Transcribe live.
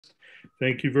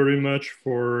Thank you very much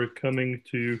for coming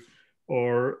to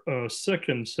our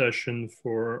second session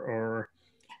for our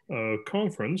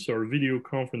conference, our video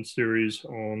conference series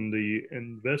on the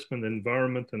investment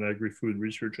environment and agri-food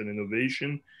research and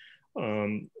innovation.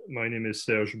 My name is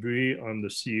Serge Buy. I'm the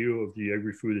CEO of the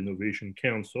Agri-Food Innovation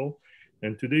Council.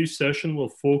 And today's session will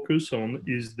focus on,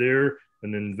 is there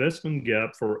an investment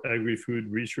gap for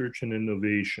agri-food research and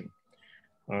innovation?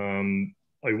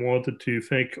 I wanted to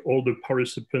thank all the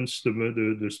participants,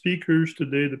 the speakers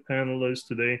today, the panelists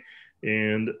today,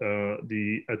 and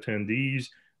the attendees.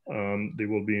 They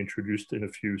will be introduced in a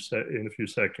few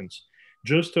seconds.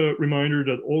 Just a reminder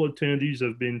that all attendees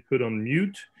have been put on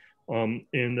mute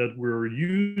and that we're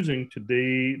using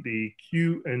today the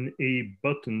Q&A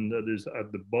button that is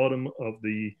at the bottom of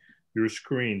your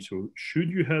screen. So should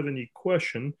you have any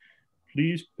question,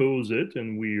 please pose it,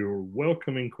 and we are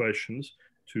welcoming questions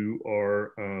to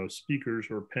our speakers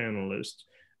or panelists.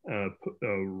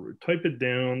 Type it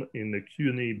down in the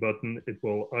Q&A button. It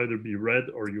will either be read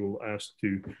or you'll ask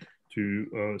to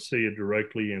say it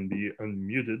directly and be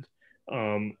unmuted.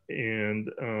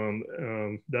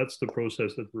 That's the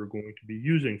process that we're going to be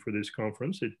using for this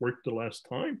conference. It worked the last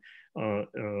time,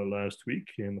 last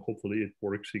week, and hopefully it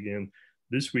works again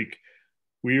this week.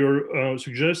 We are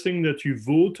suggesting that you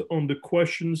vote on the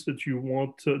questions that you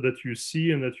want, that you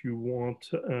see and that you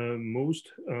want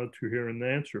most to hear an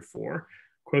answer for.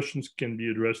 Questions can be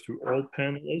addressed to all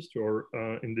panelists or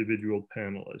individual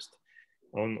panelists.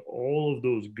 On all of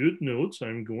those good notes,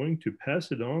 I'm going to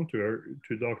pass it on to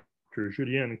Dr.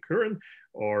 Julianne Curran,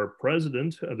 our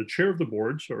president, the chair of the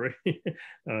board, sorry,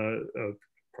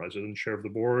 President, Chair of the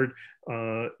Board,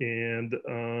 and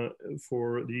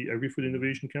for the Agri-Food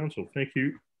Innovation Council. Thank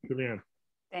you, Julianne.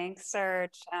 Thanks,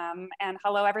 Serge. And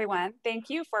hello, everyone. Thank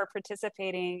you for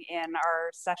participating in our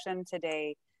session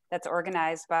today that's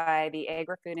organized by the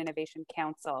Agri-Food Innovation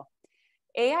Council.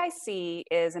 AIC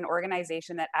is an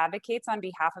organization that advocates on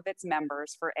behalf of its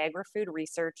members for agri-food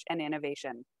research and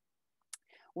innovation.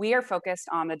 We are focused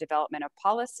on the development of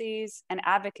policies and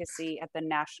advocacy at the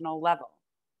national level.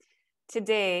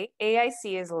 Today,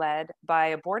 AIC is led by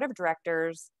a board of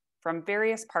directors from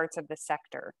various parts of the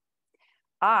sector.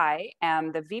 I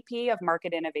am the VP of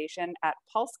Market Innovation at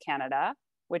Pulse Canada,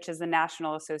 which is the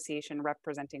national association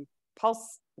representing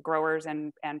pulse growers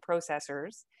and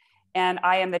processors, and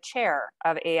I am the chair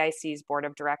of AIC's board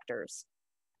of directors.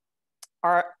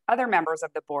 Our other members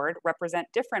of the board represent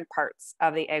different parts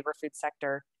of the agri-food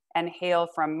sector and hail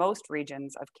from most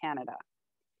regions of Canada.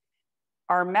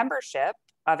 Our membership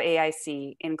of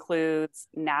AIC includes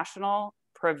national,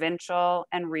 provincial,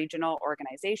 and regional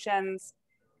organizations,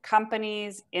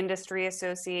 companies, industry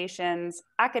associations,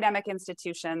 academic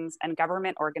institutions, and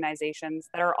government organizations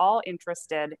that are all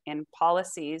interested in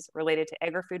policies related to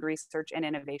agri-food research and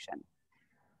innovation.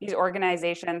 These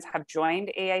organizations have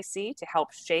joined AIC to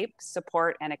help shape,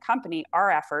 support, and accompany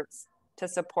our efforts to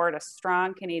support a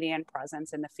strong Canadian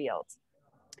presence in the field.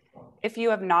 If you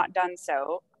have not done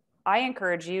so, I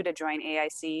encourage you to join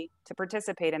AIC to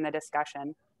participate in the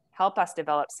discussion, help us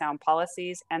develop sound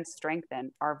policies, and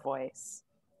strengthen our voice.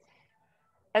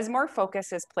 As more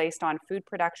focus is placed on food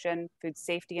production, food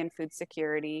safety, and food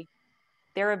security,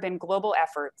 there have been global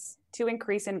efforts to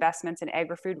increase investments in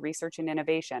agri-food research and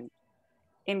innovation.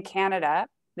 In Canada,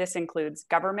 this includes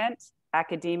government,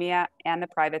 academia, and the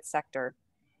private sector.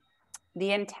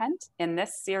 The intent in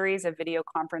this series of video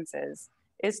conferences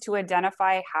is to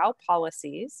identify how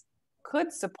policies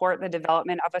could support the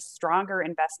development of a stronger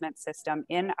investment system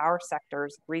in our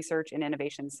sector's research and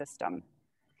innovation system.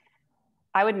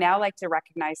 I would now like to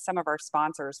recognize some of our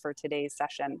sponsors for today's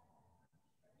session.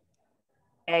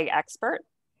 Ag Expert,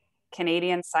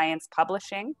 Canadian Science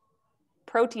Publishing,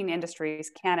 Protein Industries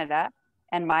Canada,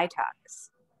 and MyTax.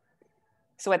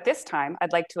 So at this time,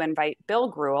 I'd like to invite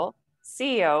Bill Greuel,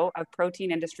 CEO of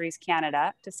Protein Industries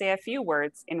Canada, to say a few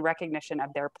words in recognition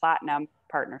of their Platinum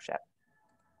partnership.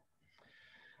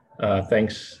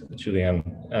 Thanks, Julianne.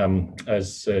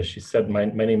 As she said, my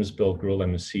name is Bill Greuel.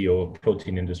 I'm the CEO of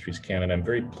Protein Industries Canada. I'm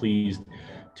very pleased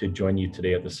to join you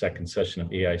today at the second session of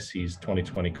AIC's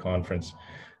 2020 conference.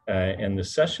 And the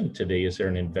session today, is there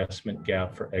an investment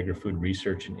gap for agri-food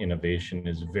research and innovation,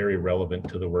 is very relevant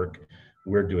to the work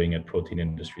we're doing at Protein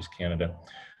Industries Canada,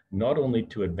 not only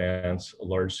to advance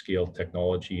large-scale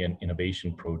technology and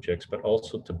innovation projects, but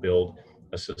also to build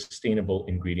a sustainable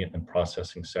ingredient and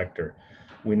processing sector.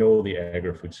 We know the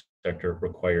agri-food sector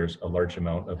requires a large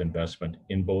amount of investment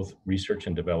in both research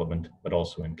and development, but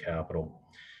also in capital.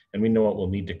 And we know it will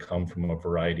need to come from a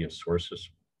variety of sources.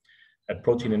 At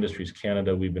Protein Industries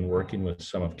Canada, we've been working with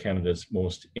some of Canada's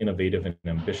most innovative and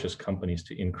ambitious companies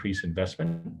to increase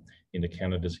investment into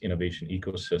Canada's innovation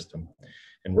ecosystem.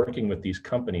 And working with these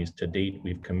companies, to date,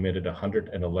 we've committed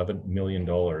 $111 million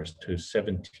to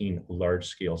 17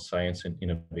 large-scale science and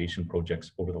innovation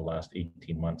projects over the last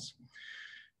 18 months.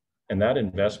 And that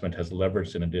investment has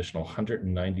leveraged an additional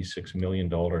 $196 million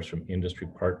from industry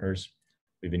partners.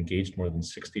 We've engaged more than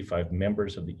 65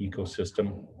 members of the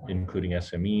ecosystem, including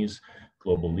SMEs,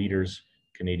 global leaders,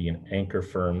 Canadian anchor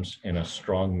firms, and a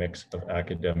strong mix of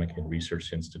academic and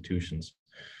research institutions.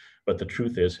 But the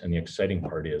truth is, and the exciting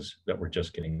part is, that we're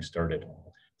just getting started.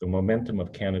 The momentum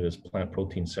of Canada's plant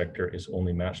protein sector is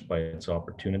only matched by its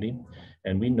opportunity.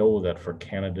 And we know that for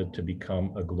Canada to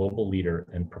become a global leader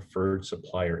and preferred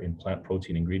supplier in plant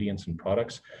protein ingredients and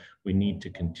products, we need to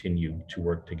continue to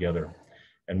work together.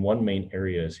 And one main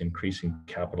area is increasing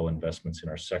capital investments in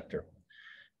our sector.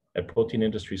 At Protein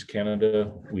Industries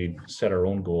Canada, we've set our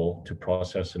own goal to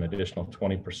process an additional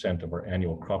 20% of our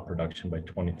annual crop production by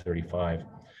 2035.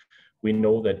 We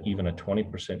know that even a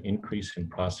 20% increase in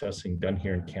processing done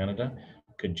here in Canada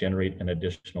could generate an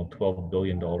additional $12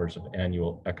 billion of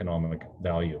annual economic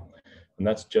value. And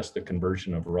that's just the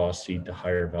conversion of raw seed to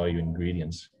higher value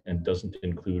ingredients, and doesn't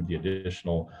include the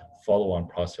additional follow-on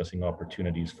processing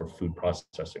opportunities for food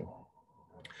processing.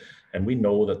 And we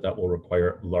know that that will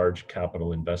require large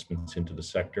capital investments into the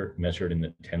sector, measured in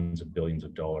the tens of billions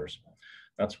of dollars.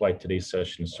 That's why today's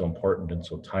session is so important and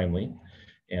so timely.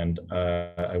 And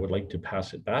I would like to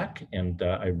pass it back, and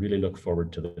I really look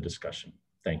forward to the discussion.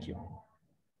 Thank you.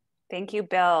 Thank you,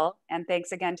 Bill. And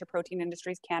thanks again to Protein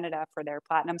Industries Canada for their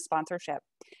platinum sponsorship.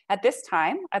 At this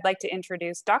time, I'd like to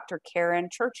introduce Dr. Karen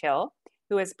Churchill,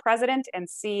 who is President and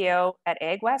CEO at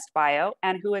AgWest Bio,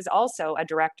 and who is also a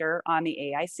director on the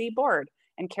AIC board.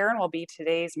 And Karen will be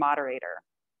today's moderator.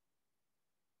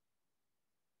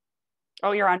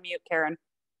 Oh, you're on mute, Karen.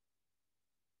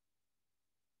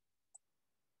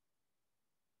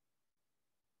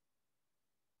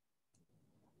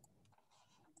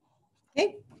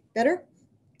 Okay, better?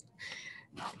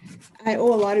 I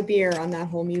owe a lot of beer on that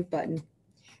whole mute button.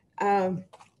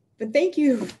 But thank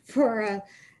you for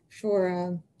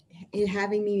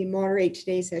having me moderate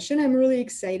today's session. I'm really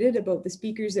excited about the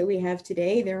speakers that we have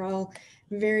today. They're all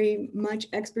very much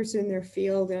experts in their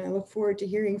field, and I look forward to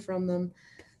hearing from them.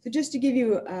 So just to give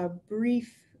you a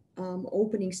brief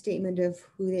opening statement of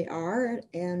who they are,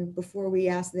 and before we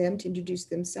ask them to introduce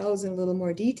themselves in a little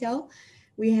more detail,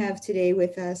 we have today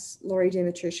with us Laurie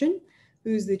Dmytryshyn,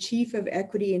 who's the Chief of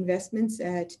Equity Investments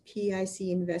at PIC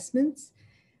Investments.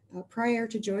 Prior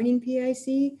to joining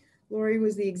PIC, Laurie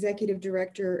was the Executive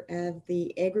Director of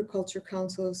the Agriculture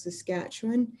Council of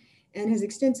Saskatchewan and has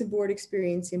extensive board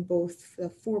experience in both the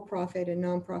for-profit and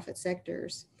nonprofit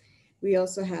sectors. We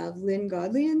also have Lynne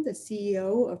Godlien, the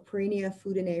CEO of Perennia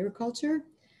Food and Agriculture.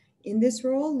 In this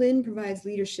role, Lynne provides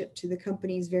leadership to the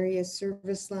company's various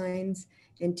service lines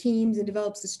and teams and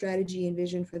develops the strategy and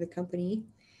vision for the company.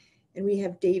 And we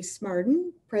have Dave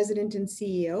Smardon, President and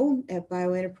CEO at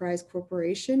BioEnterprise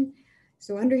Corporation.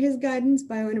 So under his guidance,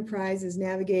 BioEnterprise is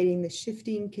navigating the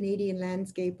shifting Canadian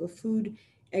landscape of food,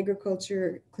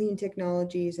 agriculture, clean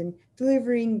technologies, and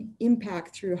delivering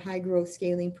impact through high growth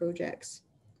scaling projects.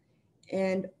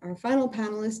 And our final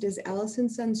panelist is Alison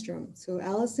Sunstrum. So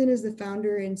Alison is the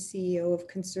founder and CEO of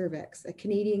CNSRVX, a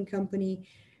Canadian company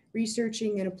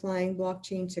researching and applying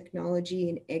blockchain technology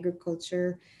in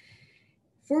agriculture.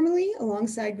 Formerly,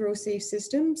 alongside GrowSafe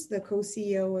Systems, the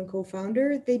co-CEO and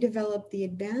co-founder, they developed the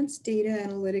advanced data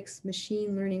analytics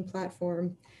machine learning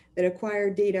platform that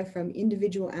acquired data from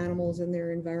individual animals and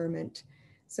their environment.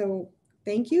 So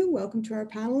thank you, welcome to our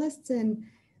panelists. And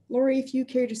Laurie, if you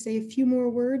care to say a few more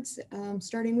words,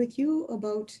 starting with you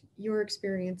about your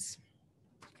experience.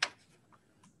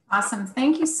 Awesome,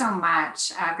 thank you so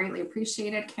much. Greatly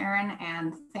appreciated, Karen,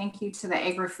 and thank you to the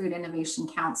Agri-Food Innovation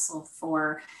Council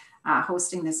for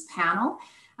hosting this panel.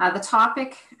 The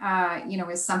topic,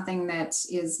 is something that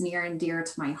is near and dear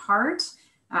to my heart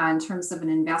in terms of an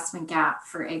investment gap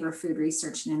for agri-food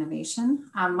research and innovation.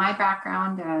 My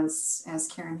background, as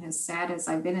Karen has said, is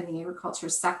I've been in the agriculture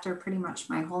sector pretty much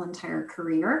my whole entire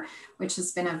career, which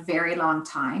has been a very long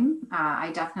time.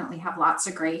 I definitely have lots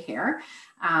of gray hair,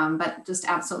 but just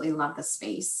absolutely love the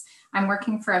space. I'm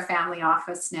working for a family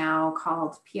office now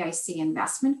called PIC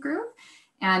Investment Group.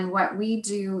 And what we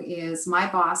do is my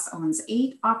boss owns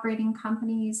 8 operating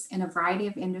companies in a variety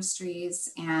of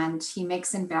industries, and he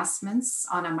makes investments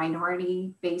on a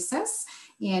minority basis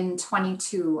in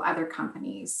 22 other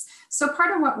companies. So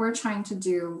part of what we're trying to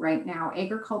do right now,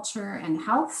 agriculture and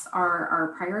health are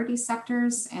our priority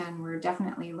sectors, and we're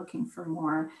definitely looking for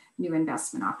more new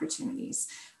investment opportunities.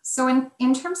 So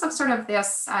in terms of sort of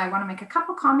this, I want to make a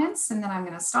couple comments and then I'm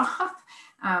going to stop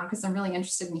because I'm really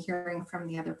interested in hearing from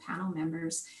the other panel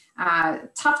members.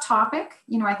 Tough topic.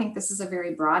 You know, I think this is a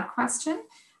very broad question.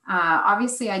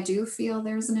 Obviously, I do feel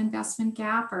there's an investment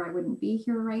gap or I wouldn't be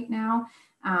here right now.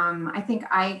 I think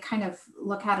I kind of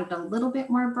look at it a little bit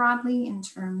more broadly in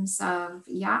terms of,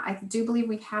 yeah, I do believe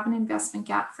we have an investment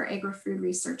gap for agri-food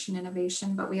research and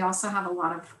innovation, but we also have a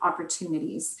lot of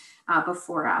opportunities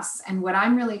before us. And what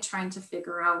I'm really trying to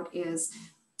figure out is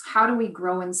how do we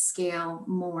grow and scale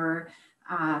more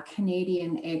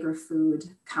Canadian agri-food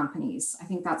companies? I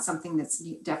think that's something that's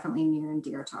definitely near and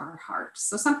dear to our heart.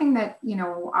 So something that, you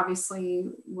know, obviously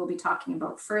we'll be talking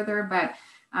about further, but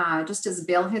just as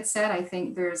Bill had said, I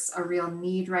think there's a real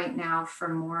need right now for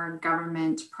more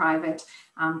government-private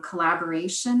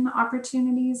collaboration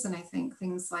opportunities. And I think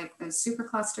things like the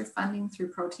supercluster funding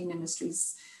through Protein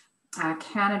Industries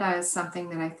Canada is something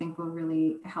that I think will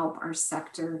really help our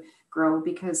sector grow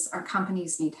because our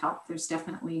companies need help. There's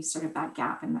definitely sort of that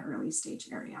gap in the early stage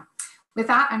area. With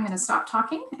that, I'm going to stop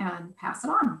talking and pass it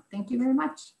on. Thank you very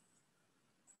much.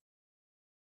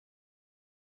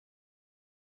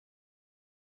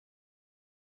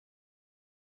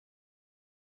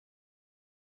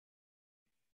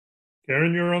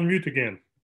 Karen, you're on mute again.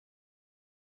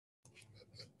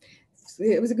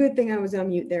 It was a good thing I was on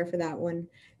mute there for that one.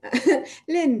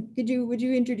 Lynne, would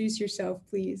you introduce yourself,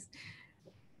 please?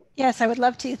 Yes, I would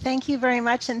love to. Thank you very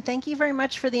much. And thank you very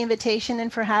much for the invitation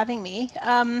and for having me.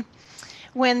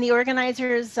 When the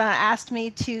organizers asked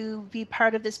me to be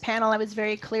part of this panel, I was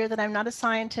very clear that I'm not a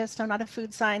scientist, I'm not a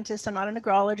food scientist, I'm not an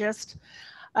agrologist.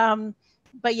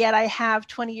 But yet I have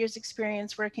 20 years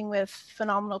experience working with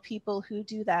phenomenal people who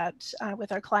do that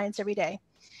with our clients every day.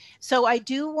 So I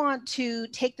do want to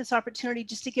take this opportunity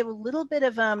just to give a little bit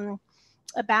of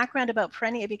a background about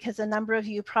Perennia, because a number of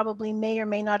you probably may or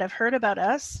may not have heard about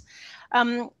us.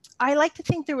 I like to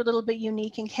think that we're a little bit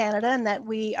unique in Canada and that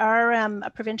we are a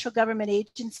provincial government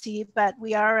agency, but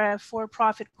we are a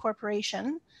for-profit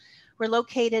corporation. We're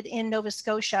located in Nova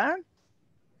Scotia.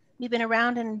 We've been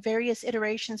around in various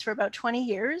iterations for about 20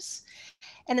 years.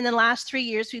 And in the last 3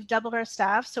 years, we've doubled our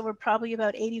staff. So we're probably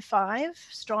about 85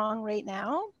 strong right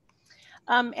now.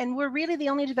 And we're really the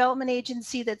only development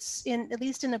agency that's at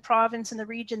least in the province and the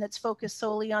region, that's focused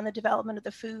solely on the development of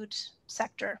the food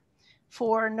sector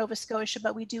for Nova Scotia,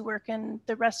 but we do work in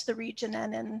the rest of the region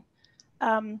and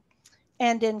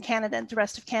in Canada and the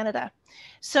rest of Canada.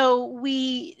 So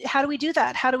how do we do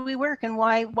that? How do we work? And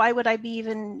why would I be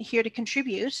even here to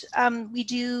contribute? We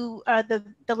do,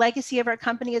 the legacy of our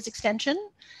company is extension,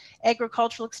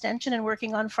 agricultural extension, and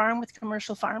working on farm with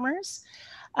commercial farmers.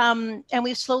 And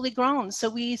we've slowly grown. So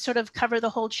we sort of cover the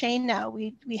whole chain now.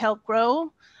 We help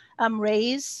grow,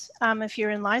 raise, if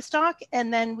you're in livestock,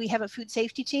 and then we have a food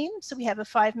safety team. So we have a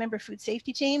 5-member food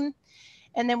safety team.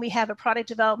 And then we have a product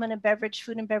development and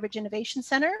food and beverage innovation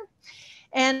center.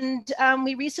 And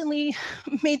we recently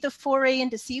made the foray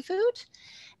into seafood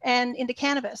and into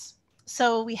cannabis.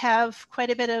 So we have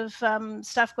quite a bit of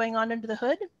stuff going on under the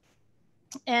hood.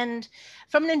 And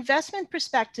from an investment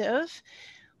perspective,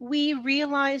 we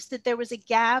realized that there was a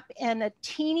gap and a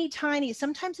teeny tiny,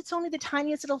 sometimes it's only the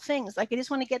tiniest little things. Like I just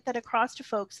want to get that across to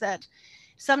folks that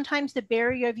sometimes the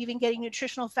barrier of even getting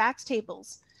nutritional facts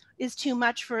tables is too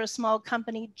much for a small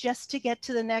company just to get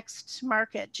to the next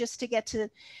market, just to get to.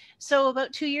 So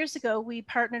about 2 years ago, we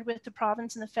partnered with the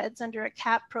province and the feds under a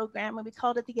CAP program, and we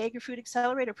called it the Agri-Food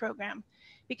Accelerator Program,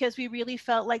 because we really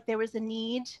felt like there was a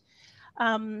need,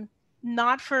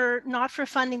 not for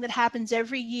funding that happens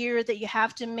every year that you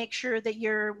have to make sure that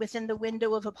you're within the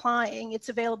window of applying. It's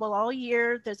available all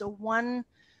year. There's a one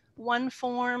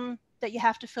form that you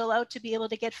have to fill out to be able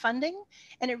to get funding.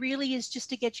 And it really is just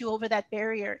to get you over that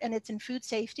barrier. And it's in food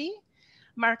safety,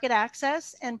 market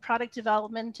access, and product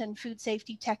development and food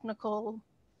safety technical,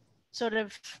 sort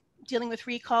of dealing with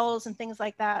recalls and things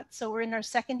like that. So we're in our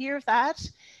 2nd year of that.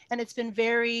 And it's been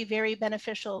very, very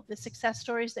beneficial. The success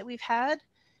stories that we've had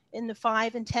in the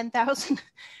 $5,000 and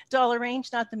 $10,000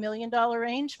 range, not the $1 million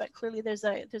range, but clearly there's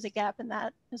a gap in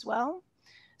that as well.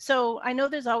 So I know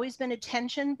there's always been a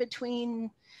tension between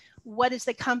what is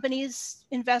the company's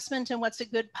investment and what's a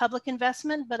good public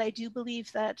investment, but I do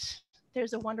believe that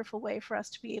there's a wonderful way for us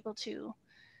to be able to,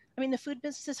 I mean, the food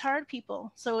business is hard,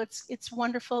 people. So it's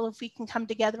wonderful if we can come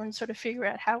together and sort of figure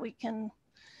out how we can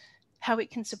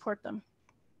support them.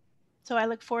 So I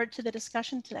look forward to the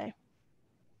discussion today.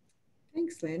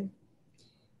 Thanks, Lynne.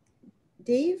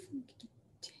 Dave,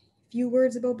 a few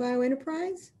words about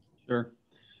BioEnterprise? Sure.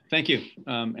 Thank you.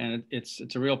 And it's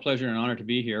a real pleasure and honor to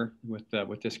be here with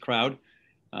this crowd.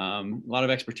 A lot of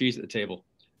expertise at the table.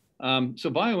 So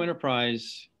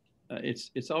BioEnterprise,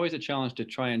 it's always a challenge to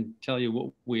try and tell you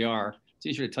what we are. It's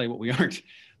easier to tell you what we aren't,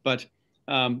 but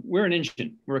we're an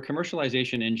engine. We're a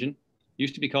commercialization engine.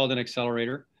 Used to be called an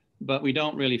accelerator, but we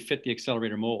don't really fit the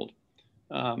accelerator mold.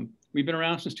 We've been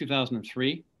around since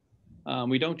 2003.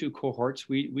 We don't do cohorts.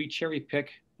 We cherry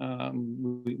pick.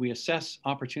 We assess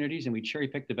opportunities and we cherry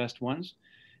pick the best ones.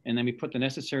 And then we put the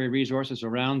necessary resources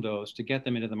around those to get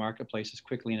them into the marketplace as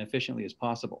quickly and efficiently as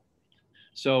possible.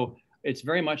 So it's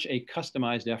very much a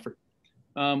customized effort.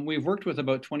 We've worked with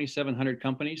about 2,700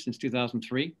 companies since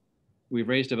 2003. We've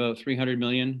raised about 300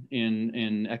 million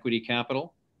in equity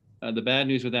capital. The bad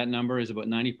news with that number is about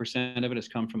 90% of it has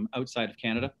come from outside of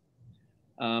Canada.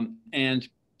 And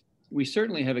we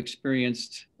certainly have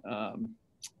experienced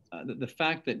the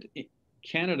fact that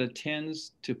Canada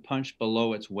tends to punch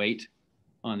below its weight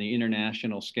on the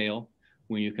international scale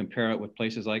when you compare it with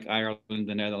places like Ireland,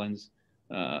 the Netherlands,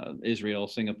 Israel,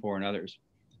 Singapore, and others.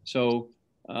 So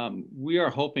we are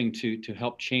hoping to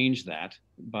help change that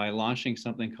by launching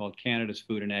something called Canada's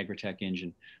Food and Agri-Tech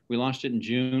Engine. We launched it in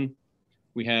June.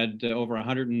 We had over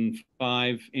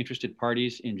 105 interested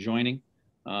parties in joining.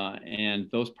 And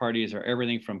those parties are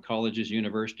everything from colleges,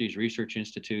 universities, research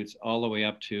institutes, all the way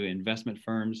up to investment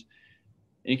firms,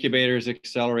 incubators,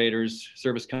 accelerators,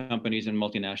 service companies, and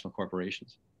multinational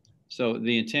corporations. So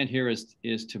the intent here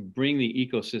is to bring the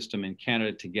ecosystem in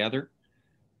Canada together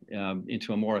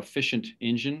into a more efficient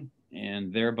engine,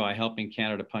 and thereby helping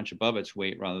Canada punch above its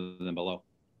weight rather than below.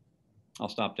 I'll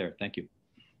stop there. Thank you.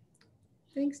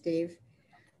 Thanks, Dave.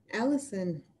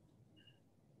 Alison.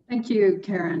 Thank you,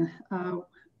 Karen.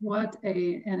 What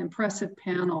an impressive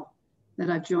panel that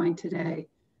I've joined today.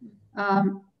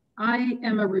 I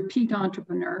am a repeat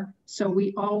entrepreneur, so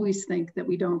we always think that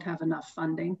we don't have enough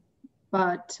funding.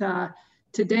 But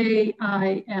today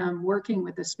I am working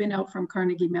with a spin out from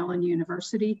Carnegie Mellon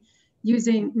University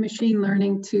using machine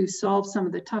learning to solve some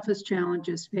of the toughest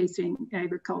challenges facing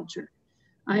agriculture.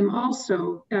 I'm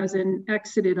also, as an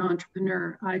exited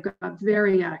entrepreneur, I got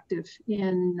very active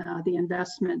in the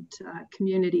investment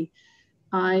community.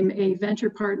 I'm a venture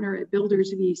partner at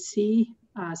Builders VC,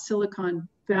 Silicon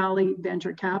Valley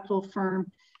venture capital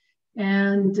firm,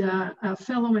 and a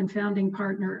fellow and founding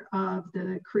partner of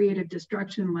the Creative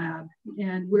Destruction Lab.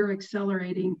 And we're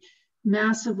accelerating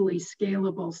massively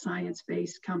scalable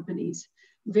science-based companies.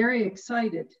 Very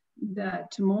excited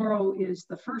that tomorrow is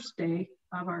the first day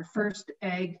of our first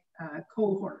ag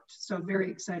cohort. So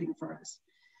very exciting for us.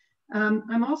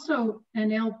 I'm also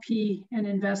an LP and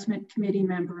investment committee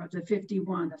member of the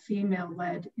 51, a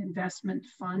female-led investment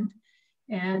fund.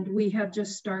 And we have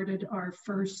just started our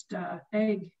first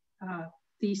ag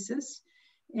thesis.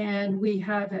 And we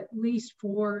have at least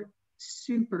 4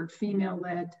 super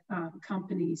female-led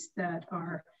companies that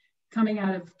are coming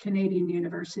out of Canadian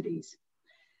universities.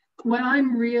 What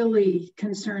I'm really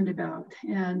concerned about,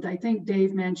 and I think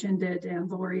Dave mentioned it and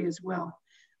Laurie as well,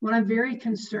 what I'm very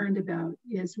concerned about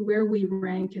is where we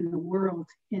rank in the world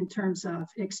in terms of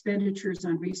expenditures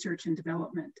on research and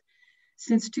development.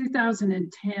 Since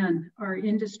 2010, our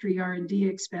industry R&D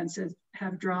expenses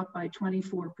have dropped by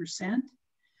 24%.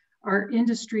 Our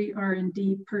industry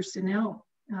R&D personnel,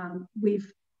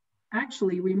 we've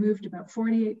actually removed about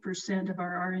 48% of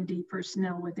our R&D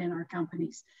personnel within our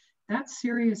companies. That's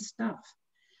serious stuff.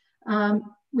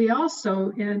 We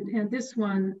also, and this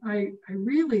one, I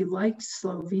really like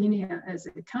Slovenia as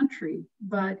a country,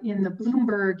 but in the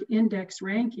Bloomberg index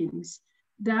rankings,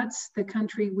 that's the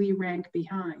country we rank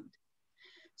behind.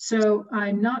 So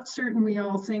I'm not certain we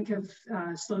all think of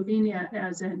Slovenia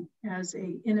as an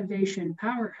innovation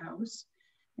powerhouse.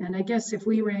 And I guess if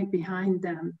we rank behind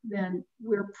them, then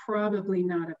we're probably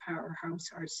not a powerhouse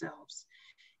ourselves.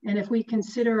 And if we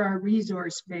consider our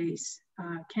resource base,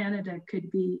 Canada could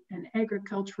be an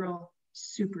agricultural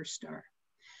superstar.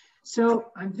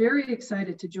 So I'm very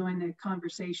excited to join the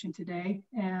conversation today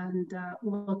and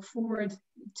look forward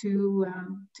to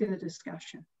the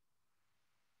discussion.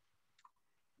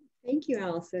 Thank you,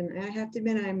 Alison. I have to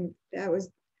admit,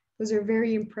 those are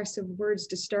very impressive words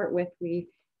to start with. We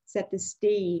set the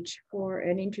stage for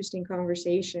an interesting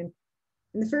conversation.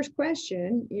 And the first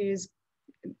question is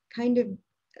kind of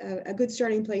a good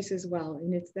starting place as well.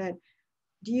 And it's that,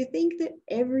 do you think that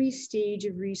every stage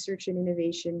of research and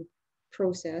innovation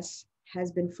process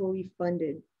has been fully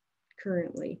funded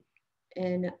currently?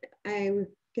 And I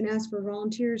can ask for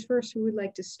volunteers first. Who would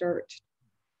like to start?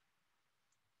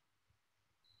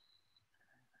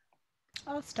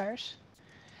 I'll start.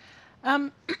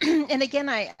 And again,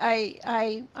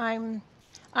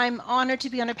 I'm honored to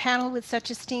be on a panel with such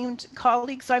esteemed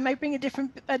colleagues, so I might bring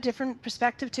a different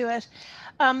perspective to it.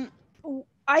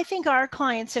 I think our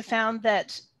clients have found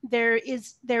that there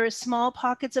is small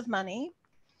pockets of money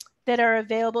that are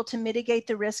available to mitigate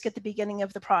the risk at the beginning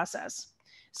of the process.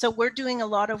 So we're doing a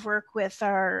lot of work with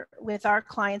our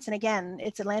clients, and again,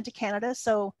 it's Atlantic Canada,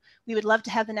 so we would love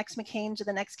to have the next McCain's or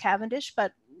the next Cavendish,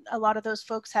 but a lot of those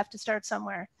folks have to start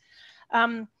somewhere.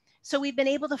 So we've been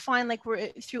able to find, like, we're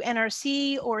through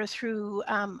NRC or through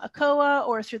ACOA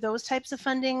or through those types of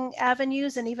funding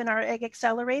avenues, and even our Egg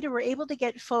Accelerator, we're able to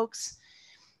get folks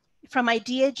from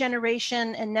idea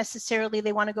generation, and necessarily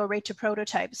they want to go right to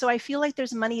prototype. So I feel like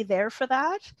there's money there for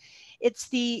that. It's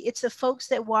the folks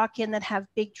that walk in that have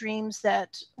big dreams,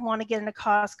 that want to get into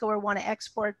Costco or want to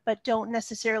export, but don't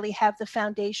necessarily have the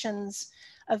foundations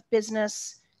of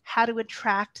business, how to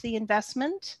attract the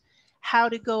investment, how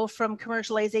to go from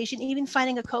commercialization, even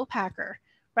finding a co-packer,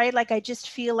 right? Like, I just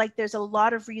feel like there's a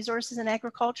lot of resources in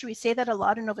agriculture. We say that a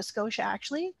lot in Nova Scotia,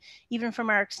 actually, even from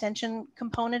our extension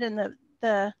component and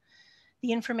the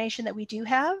information that we do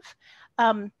have.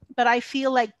 But I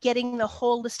feel like getting the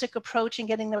holistic approach and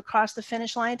getting them across the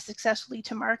finish line successfully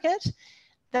to market,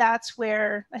 that's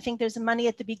where I think there's money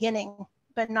at the beginning,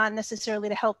 but not necessarily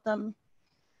to help them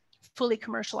fully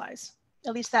commercialize.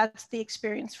 At least that's the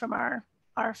experience from our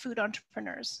food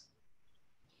entrepreneurs.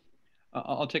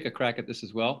 I'll take a crack at this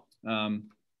as well.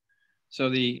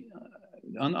 So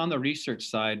on the research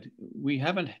side, we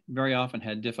haven't very often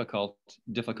had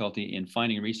difficulty in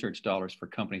finding research dollars for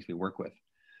companies we work with.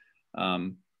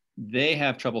 They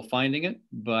have trouble finding it,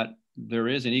 but there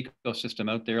is an ecosystem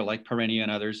out there like Perennia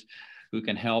and others who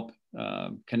can help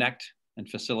connect and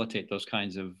facilitate those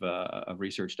kinds of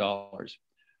research dollars.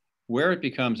 Where it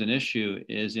becomes an issue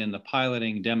is in the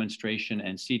piloting, demonstration,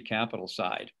 and seed capital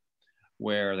side,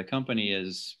 where the company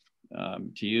is,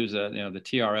 to use the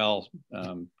TRL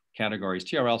categories,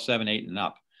 TRL 7, 8, and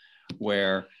up,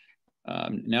 where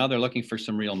now they're looking for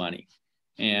some real money.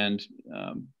 And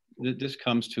this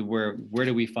comes to where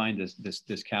do we find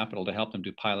this capital to help them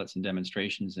do pilots and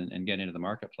demonstrations and get into the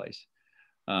marketplace.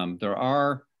 There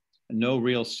are no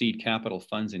real seed capital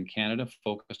funds in Canada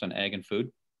focused on ag and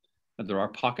food. There are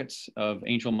pockets of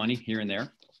angel money here and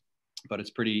there, but it's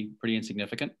pretty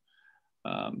insignificant.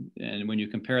 And when you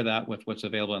compare that with what's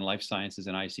available in life sciences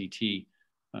and ICT,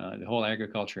 the whole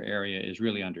agriculture area is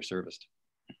really underserviced.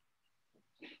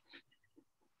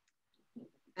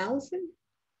 Alison?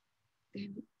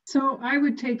 So I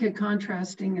would take a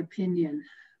contrasting opinion.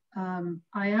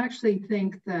 I actually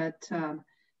think that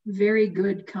very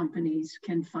good companies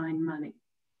can find money.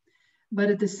 But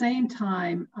at the same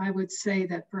time, I would say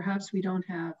that perhaps we don't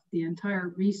have the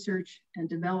entire research and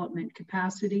development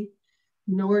capacity,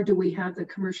 nor do we have the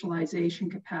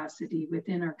commercialization capacity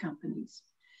within our companies.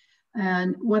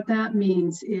 And what that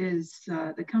means is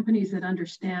the companies that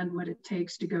understand what it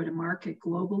takes to go to market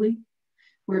globally.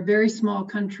 We're a very small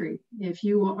country. If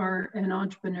you are an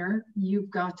entrepreneur, you've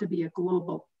got to be a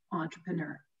global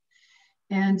entrepreneur.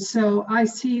 And so I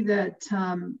see that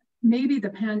maybe the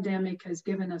pandemic has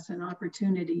given us an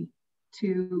opportunity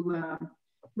to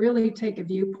really take a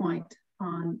viewpoint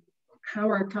on how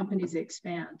our companies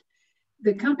expand.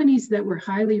 The companies that were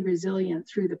highly resilient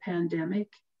through the pandemic,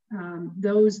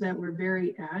 those that were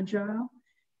very agile,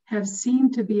 have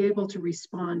seemed to be able to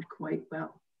respond quite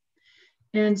well.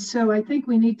 And so I think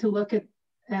we need to look at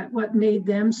what made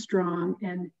them strong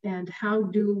and how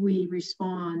do we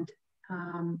respond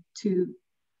to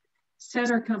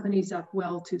set our companies up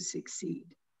well to succeed.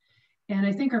 And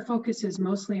I think our focus is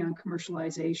mostly on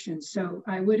commercialization. So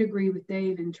I would agree with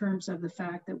Dave in terms of the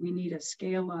fact that we need a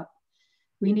scale up.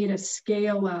 We need a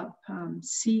scale up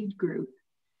seed group.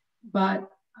 But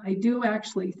I do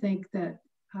actually think that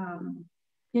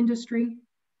industry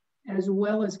as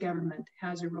well as government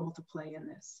has a role to play in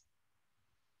this.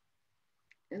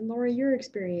 And Laurie, your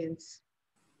experience.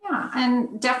 Yeah,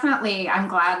 and definitely, I'm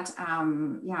glad,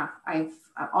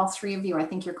 all three of you, I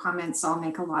think your comments all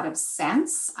make a lot of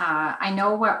sense. I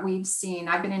know what we've seen,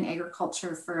 I've been in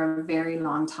agriculture for a very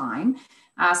long time,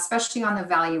 especially on the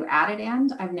value added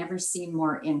end, I've never seen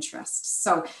more interest.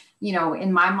 So, you know,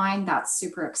 in my mind, that's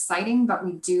super exciting, but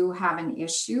we do have an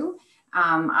issue.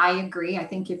 I agree. I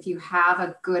think if you have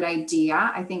a good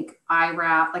idea, I think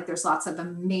IRAP, like there's lots of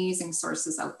amazing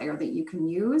sources out there that you can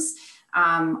use.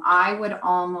 I would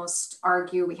almost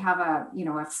argue we have we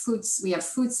have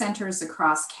food centers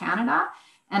across Canada,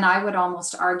 and I would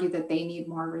almost argue that they need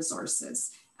more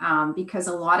resources. because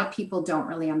a lot of people don't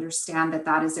really understand that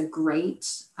that is a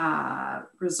great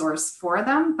resource for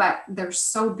them, but they're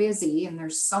so busy and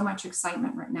there's so much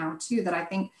excitement right now too, that I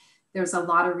think there's a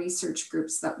lot of research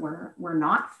groups that we're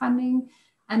not funding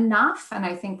enough. And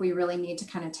I think we really need to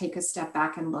kind of take a step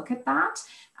back and look at that.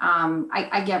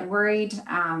 I get worried,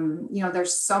 you know,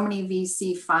 there's so many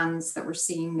VC funds that we're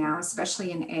seeing now,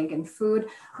 especially in ag and food,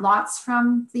 lots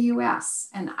from the US.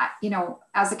 And, you know,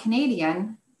 as a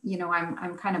Canadian, you know,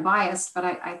 I'm kind of biased, but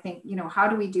I think, you know, how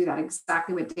do we do that?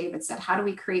 Exactly what David said. How do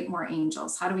we create more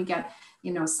angels? How do we get,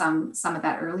 you know, some of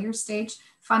that earlier stage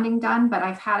funding done? But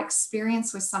I've had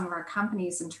experience with some of our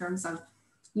companies in terms of,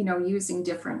 you know, using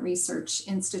different research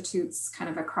institutes kind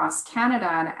of across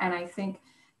Canada. And I think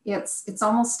it's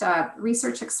almost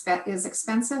research is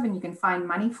expensive and you can find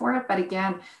money for it. But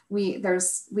again, we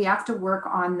have to work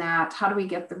on that. How do we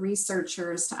get the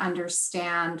researchers to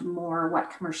understand more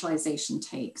what commercialization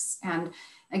takes? And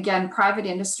again, private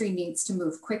industry needs to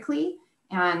move quickly.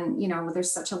 And, you know,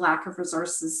 there's such a lack of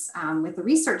resources with the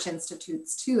research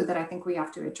institutes too, that I think we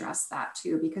have to address that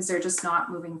too, because they're just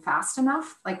not moving fast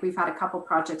enough. Like we've had a couple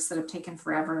projects that have taken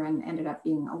forever and ended up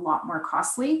being a lot more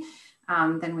costly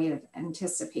than we had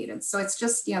anticipated. So it's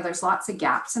just, you know, there's lots of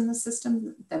gaps in the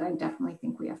system that I definitely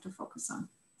think we have to focus on.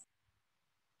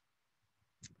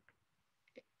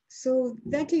 So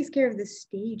that takes care of the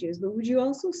stages, but would you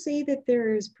also say that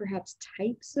there's perhaps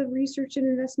types of research and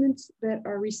investments that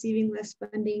are receiving less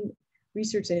funding,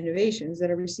 research and innovations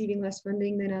that are receiving less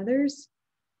funding than others?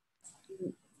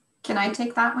 Can I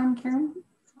take that one, Karen?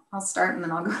 I'll start and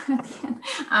then I'll go at the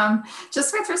end.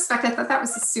 Just with respect, I thought that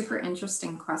was a super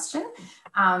interesting question.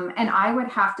 And I would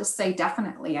have to say,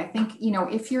 definitely, I think, you know,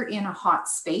 if you're in a hot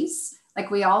space, like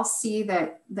we all see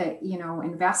that, you know,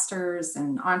 investors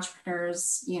and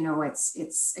entrepreneurs, you know,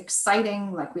 it's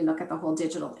exciting. Like we look at the whole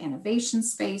digital innovation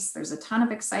space, there's a ton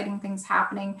of exciting things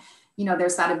happening. You know,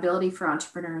 there's that ability for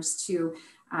entrepreneurs to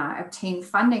obtain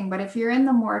funding. But if you're in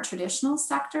the more traditional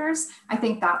sectors, I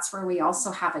think that's where we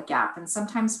also have a gap. And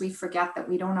sometimes we forget that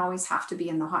we don't always have to be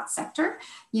in the hot sector.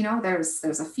 You know, there's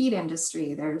a feed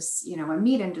industry, there's, you know, a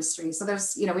meat industry. So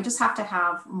there's, you know, we just have to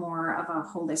have more of a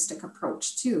holistic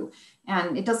approach too.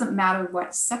 And it doesn't matter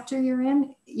what sector you're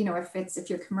in, you know, if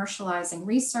you're commercializing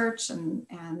research and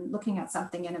looking at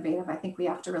something innovative, I think we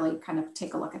have to really kind of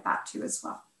take a look at that too as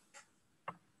well.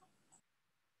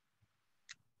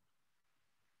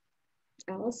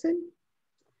 Alison?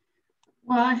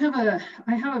 Well, I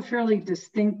have a fairly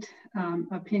distinct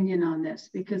opinion on this,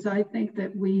 because I think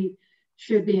that we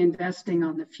should be investing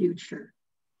on the future.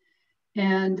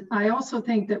 And I also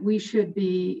think that we're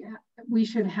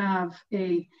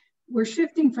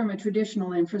shifting from a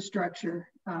traditional infrastructure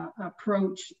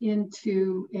approach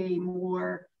into a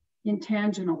more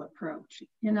intangible approach.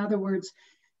 In other words,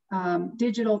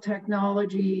 digital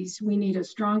technologies, we need a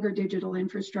stronger digital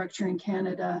infrastructure in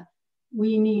Canada.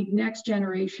 We need next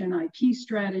generation IP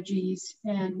strategies,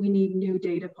 and we need new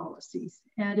data policies.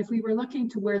 And if we were looking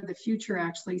to where the future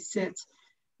actually sits,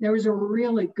 there was a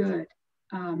really good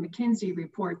McKinsey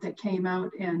report that came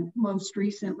out and most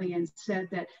recently and said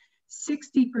that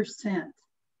 60%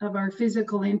 of our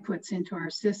physical inputs into our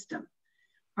system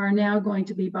are now going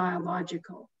to be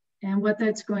biological. And what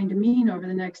that's going to mean over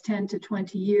the next 10 to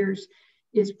 20 years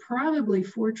is probably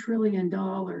 $4 trillion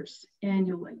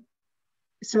annually.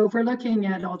 So if we're looking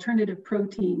at alternative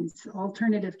proteins,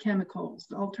 alternative chemicals,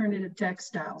 alternative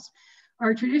textiles,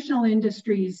 our traditional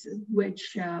industries,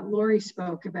 which Laurie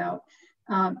spoke about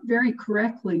very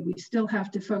correctly, we still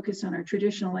have to focus on our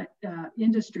traditional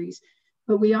industries,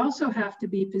 but we also have to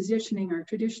be positioning our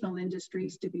traditional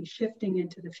industries to be shifting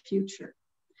into the future.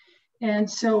 And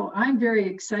so I'm very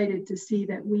excited to see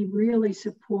that we really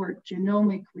support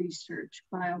genomic research,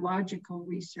 biological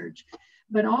research,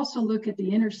 but also look at the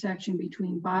intersection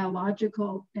between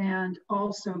biological and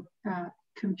also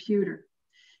computer.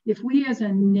 If we as a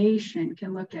nation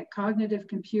can look at cognitive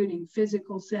computing,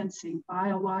 physical sensing,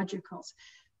 biologicals,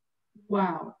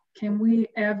 wow, can we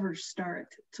ever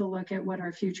start to look at what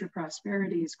our future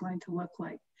prosperity is going to look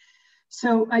like?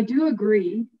 So I do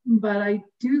agree, but I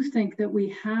do think that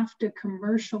we have to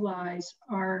commercialize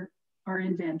our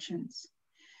inventions.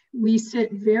 We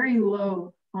sit very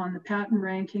low on the patent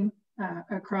ranking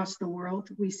across the world.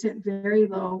 We sit very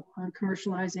low on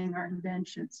commercializing our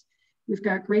inventions. We've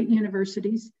got great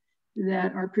universities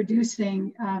that are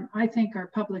producing, I think our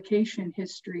publication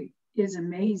history is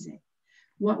amazing.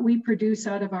 What we produce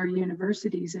out of our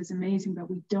universities is amazing, but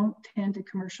we don't tend to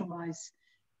commercialize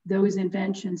those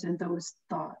inventions and those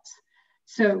thoughts.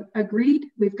 So agreed,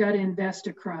 we've got to invest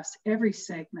across every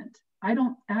segment. I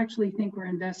don't actually think we're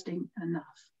investing enough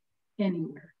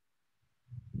anywhere.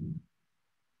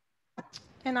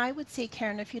 And I would say,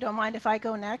 Karen, if you don't mind if I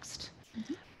go next.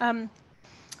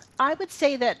 I would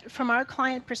say that from our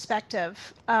client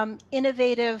perspective,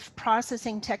 innovative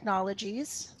processing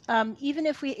technologies, even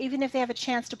if they have a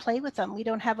chance to play with them, we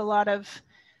don't have a lot of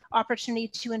opportunity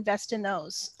to invest in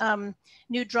those.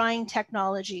 New drying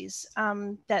technologies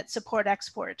that support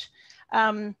export,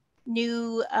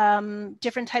 new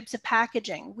different types of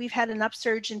packaging. We've had an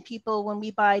upsurge in people when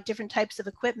we buy different types of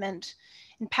equipment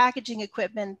and packaging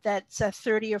equipment that's a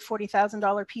 $30,000 or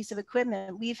 $40,000 piece of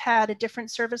equipment. We've had a different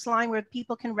service line where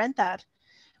people can rent that.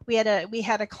 We had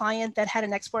a client that had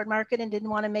an export market and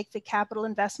didn't want to make the capital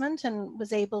investment and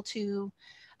was able to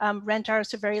rent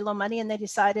ours for very low money, and they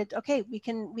decided, okay, we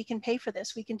can pay for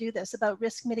this, we can do this, about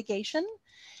risk mitigation.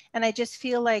 And I just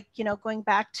feel like, you know, going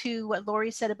back to what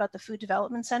Laurie said about the food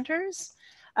development centers,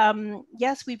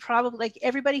 yes, we probably, like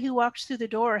everybody who walks through the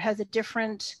door has a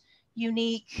different,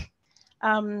 unique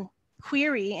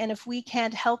query, and if we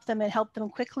can't help them and help them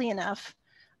quickly enough,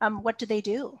 what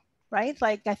do, right?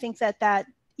 Like, I think that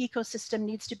ecosystem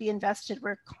needs to be invested.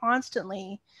 We're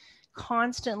constantly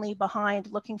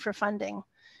behind looking for funding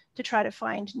to try to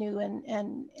find new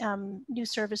and new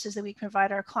services that we can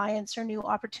provide our clients, or new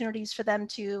opportunities for them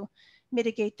to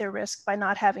mitigate their risk by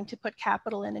not having to put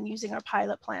capital in and using our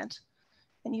pilot plant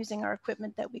and using our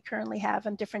equipment that we currently have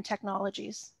and different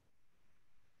technologies.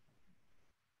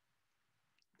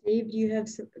 Dave, do you have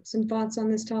some thoughts on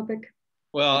this topic?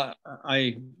 Well,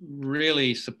 I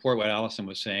really support what Alison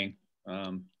was saying,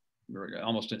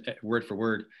 almost word for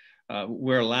word.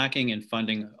 We're lacking in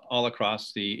funding all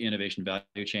across the innovation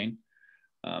value chain.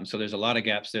 So there's a lot of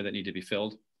gaps there that need to be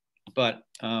filled. But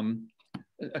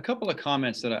a couple of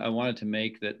comments that I wanted to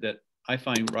make that I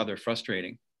find rather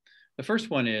frustrating. The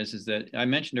first one is that I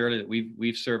mentioned earlier that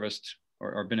we've serviced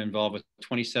or been involved with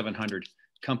 2,700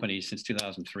 companies since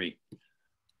 2003.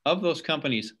 Of those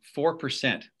companies,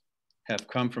 4% have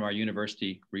come from our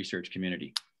university research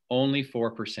community, only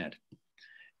 4%.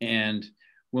 And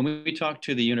when we talk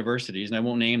to the universities, and I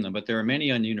won't name them, but there are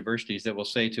many on the universities that will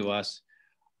say to us,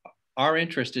 our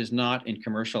interest is not in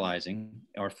commercializing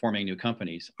or forming new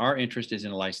companies. Our interest is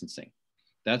in licensing.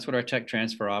 That's what our tech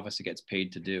transfer office gets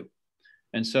paid to do.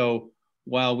 And so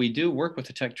while we do work with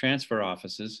the tech transfer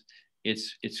offices,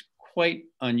 it's quite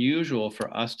unusual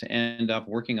for us to end up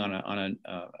working on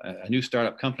a new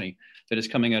startup company that is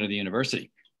coming out of the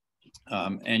university.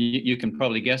 And you can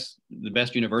probably guess the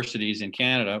best universities in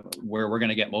Canada where we're going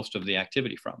to get most of the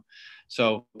activity from.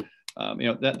 So,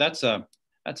 you know, that's a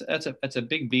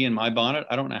big bee in my bonnet.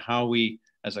 I don't know how we,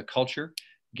 as a culture,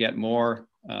 get more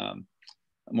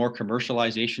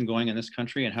commercialization going in this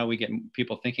country, and how we get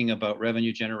people thinking about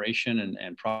revenue generation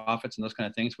and profits and those kind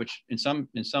of things, which in some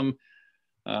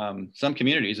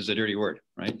communities is a dirty word,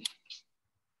 right?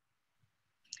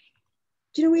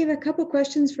 Do you know, we have a couple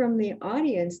questions from the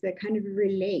audience that kind of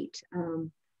relate.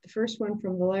 The first one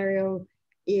from Valerio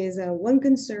is, one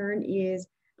concern is,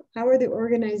 how are the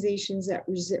organizations that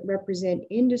represent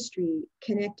industry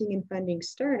connecting and funding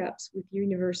startups with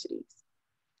universities?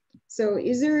 So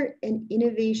is there an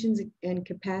innovations and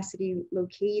capacity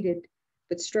located,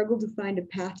 but struggle to find a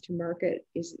path to market?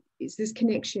 Is this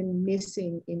connection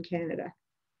missing in Canada?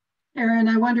 Erin,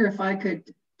 I wonder if I could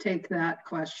take that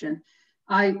question.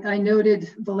 I noted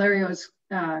Valerio's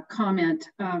comment.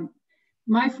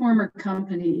 My former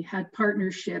company had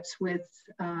partnerships with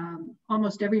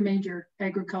almost every major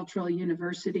agricultural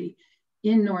university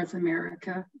in North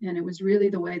America, and it was really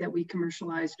the way that we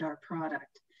commercialized our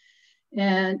product.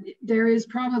 And there is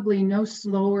probably no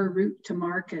slower route to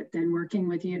market than working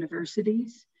with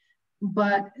universities,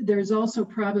 but there's also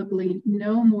probably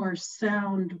no more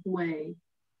sound way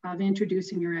of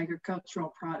introducing your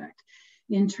agricultural product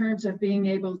in terms of being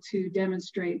able to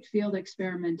demonstrate field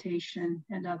experimentation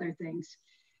and other things.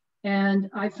 And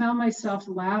I found myself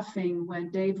laughing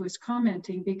when Dave was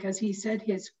commenting, because he said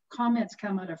his comments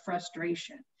come out of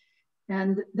frustration.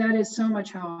 And that is so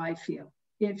much how I feel.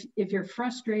 If you're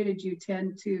frustrated, you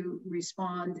tend to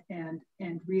respond and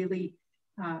really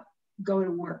go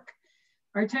to work.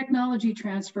 Our technology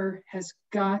transfer has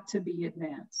got to be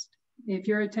advanced. If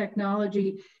you're a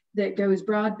technology that goes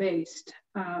broad-based,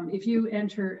 if you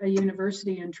enter a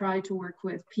university and try to work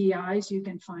with PIs, you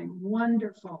can find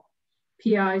wonderful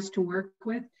PIs to work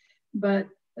with. But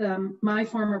my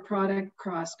former product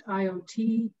crossed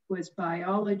IoT, was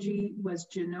biology, was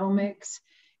genomics,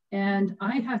 and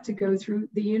I had to go through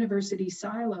the university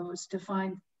silos to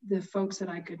find the folks that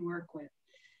I could work with.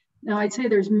 Now, I'd say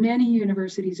there's many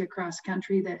universities across the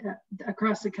country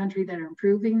that are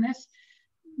improving this,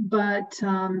 but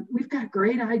we've got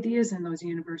great ideas in those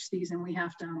universities and we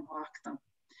have to unlock them.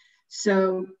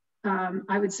 So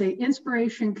I would say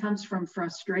inspiration comes from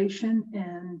frustration,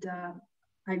 and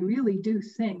I really do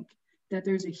think that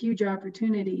there's a huge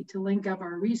opportunity to link up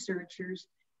our researchers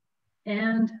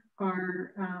and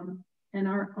our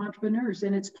entrepreneurs,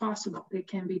 and it's possible. It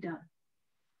can be done.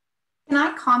 Can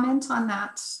I comment on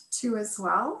that too as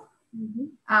well?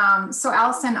 Mm-hmm. So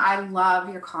Alison, I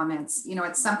love your comments. You know,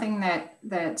 it's something that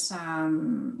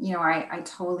you know, I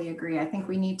totally agree. I think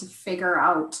we need to figure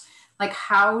out, like,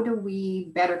 how do we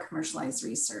better commercialize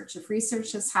research? If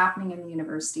research is happening in the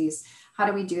universities, how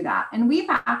do we do that? And we've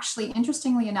actually,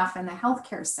 interestingly enough, in the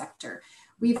healthcare sector,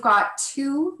 we've got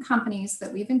 2 companies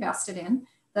that we've invested in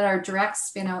that are direct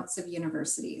spin-outs of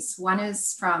universities. One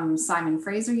is from Simon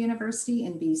Fraser University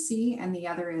in BC, and the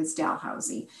other is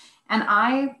Dalhousie. And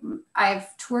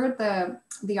I've toured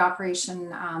the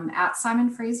operation at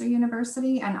Simon Fraser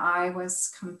University, and I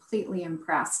was completely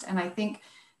impressed. And I think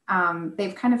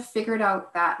they've kind of figured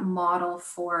out that model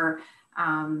for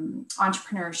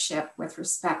entrepreneurship with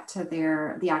respect to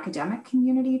the academic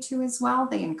community too as well.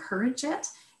 They encourage it.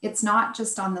 It's not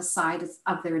just on the side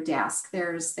of their desk.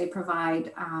 They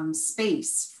provide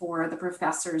space for the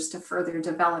professors to further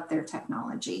develop their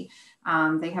technology.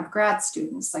 They have grad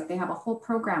students, like they have a whole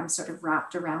program sort of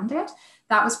wrapped around it.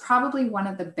 That was probably one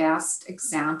of the best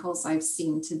examples I've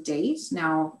seen to date.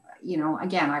 Now, you know,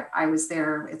 again, I was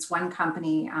there, it's one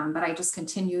company, but I just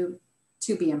continue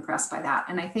to be impressed by that.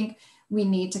 And I think we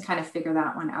need to kind of figure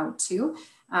that one out too.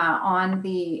 On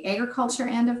the agriculture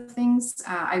end of things,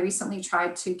 I recently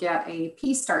tried to get a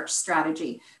pea starch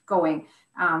strategy going.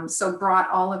 So brought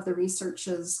all of the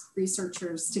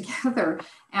researchers together.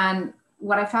 And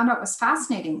what I found out was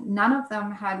fascinating. None of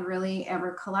them had really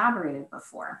ever collaborated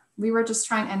before. We were just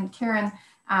trying, and Karen,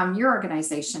 your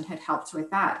organization had helped with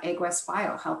that. Ag West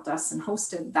Bio helped us and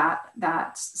hosted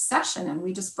that session. And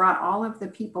we just brought all of the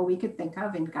people we could think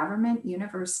of in government,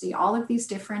 university, all of these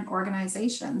different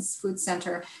organizations, food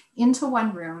center, into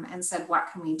one room and said, what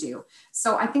can we do?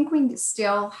 So I think we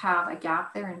still have a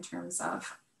gap there in terms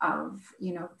of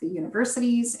you know, the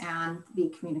universities and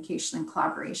the communication and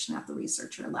collaboration at the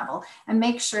researcher level, and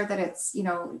make sure that it's, you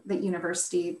know, the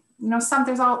university, you know,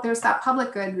 there's that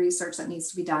public good research that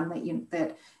needs to be done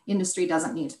that industry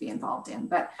doesn't need to be involved in.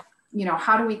 But, you know,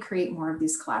 how do we create more of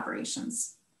these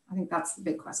collaborations? I think that's the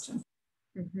big question.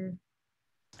 Mm-hmm.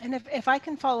 And if I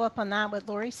can follow up on that, what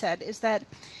Laurie said is that,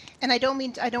 and I don't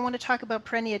want to talk about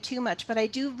Perennia too much, but I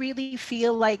do really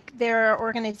feel like there are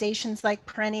organizations like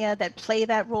Perennia that play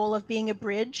that role of being a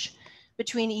bridge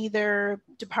between either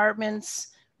departments,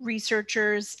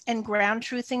 researchers, and ground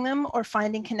truthing them or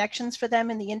finding connections for them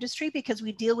in the industry, because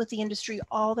we deal with the industry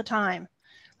all the time.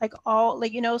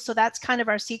 You know, so that's kind of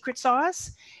our secret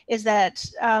sauce, is that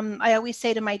I always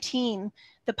say to my team,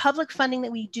 the public funding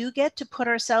that we do get to put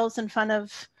ourselves in front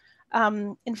of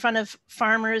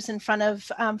farmers, in front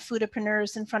of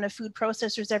foodpreneurs, in front of food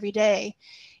processors every day,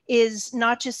 is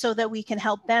not just so that we can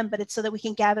help them, but it's so that we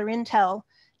can gather intel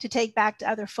to take back to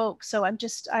other folks. So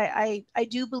I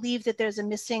do believe that there's a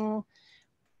missing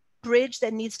bridge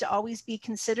that needs to always be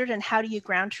considered, and how do you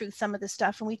ground truth some of this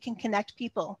stuff? And we can connect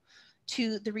people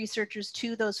to the researchers,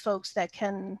 to those folks that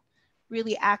can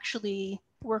really actually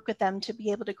work with them to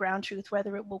be able to ground truth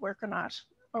whether it will work or not,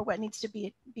 or what needs to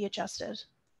be adjusted.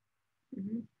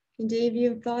 Mm-hmm. And Dave, you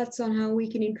have thoughts on how we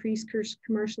can increase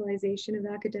commercialization of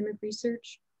academic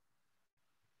research?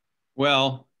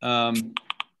 Well, how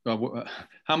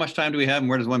much time do we have, and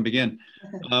where does one begin?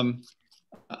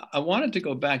 I wanted to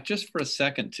go back just for a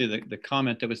second to the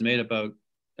comment that was made about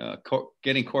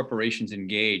getting corporations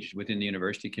engaged within the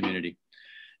university community.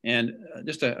 And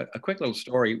just a quick little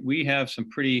story. We have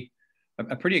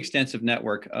a pretty extensive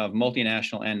network of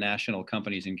multinational and national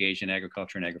companies engaged in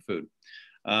agriculture and agri-food.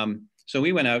 So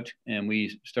we went out and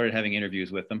we started having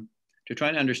interviews with them to try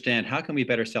and understand how can we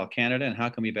better sell Canada and how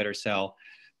can we better sell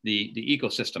the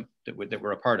ecosystem that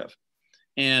we're a part of.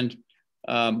 And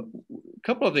a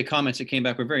couple of the comments that came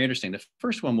back were very interesting. The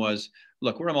first one was,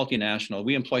 look, we're a multinational.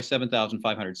 We employ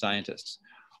 7,500 scientists.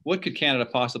 What could Canada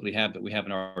possibly have that we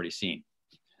haven't already seen?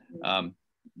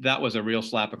 That was a real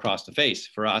slap across the face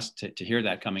for us to hear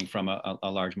that coming from a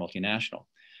large multinational.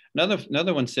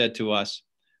 Another one said to us,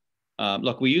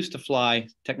 look, we used to fly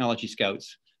technology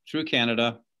scouts through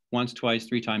Canada once, twice,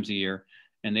 3 times a year,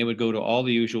 and they would go to all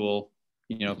the usual,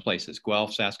 you know, places,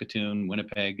 Guelph, Saskatoon,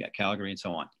 Winnipeg, Calgary, and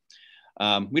so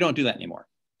on. We don't do that anymore.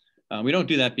 We don't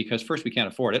do that because first, we can't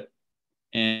afford it.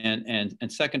 And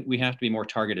second, we have to be more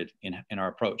targeted in our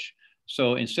approach.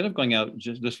 So instead of going out,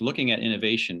 just looking at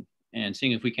innovation and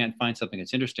seeing if we can't find something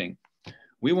that's interesting,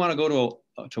 we want to go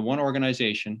to one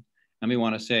organization and we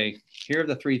want to say, here are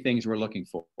the 3 things we're looking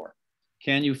for.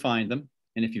 Can you find them?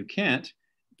 And if you can't,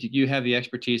 do you have the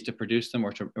expertise to produce them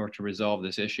or to resolve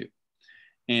this issue?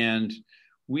 And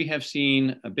we have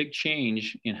seen a big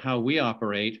change in how we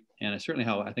operate, and certainly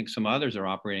how I think some others are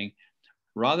operating.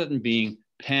 Rather than being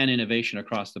pan-innovation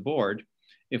across the board,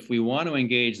 if we want to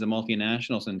engage the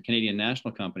multinationals and Canadian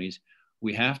national companies,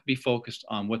 we have to be focused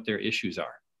on what their issues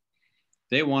are.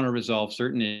 They want to resolve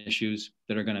certain issues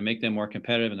that are going to make them more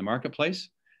competitive in the marketplace.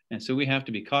 And so we have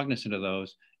to be cognizant of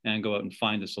those and go out and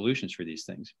find the solutions for these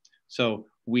things. So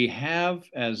we have,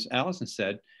 as Alison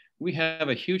said, we have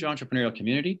a huge entrepreneurial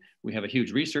community. We have a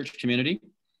huge research community,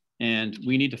 and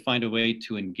we need to find a way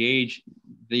to engage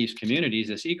these communities,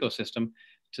 this ecosystem,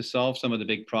 to solve some of the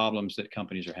big problems that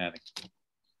companies are having.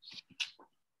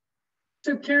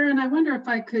 So Karen, I wonder if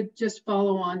I could just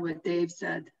follow on what Dave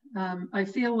said. I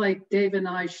feel like Dave and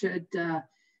I should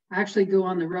actually go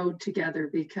on the road together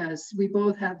because we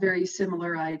both have very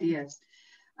similar ideas.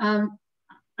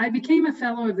 I became a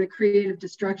fellow of the Creative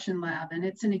Destruction Lab, and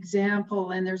it's an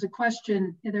example, and there's a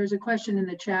question in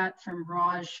the chat from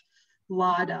Raj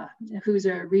Lada, who's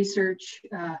a researcher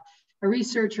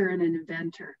and an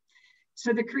inventor.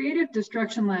 So the Creative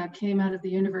Destruction Lab came out of the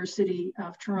University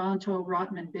of Toronto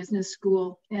Rotman Business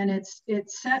School, and it's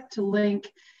set to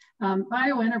link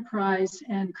BioEnterprise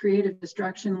and Creative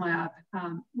Destruction Lab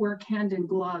work hand in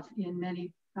glove in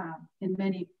many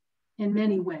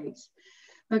ways.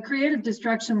 But Creative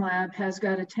Destruction Lab has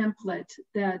got a template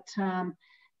that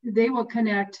they will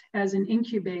connect as an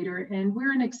incubator, and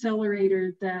we're an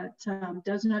accelerator that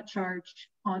does not charge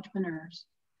entrepreneurs.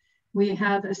 We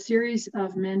have a series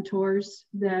of mentors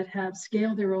that have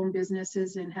scaled their own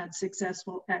businesses and had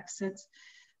successful exits.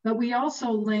 But we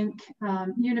also link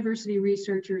university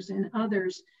researchers and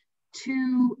others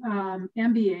to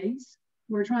MBAs.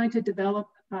 We're trying to develop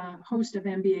a host of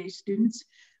MBA students,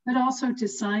 but also to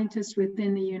scientists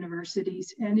within the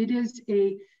universities. And it is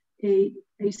a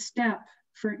step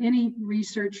for any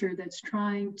researcher that's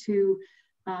trying to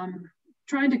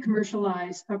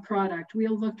commercialize a product.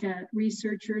 We'll look at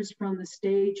researchers from the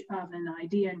stage of an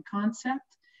idea and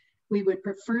concept. We would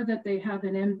prefer that they have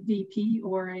an MVP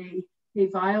or a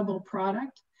viable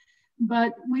product,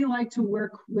 but we like to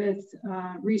work with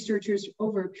researchers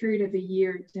over a period of a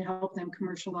year to help them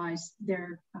commercialize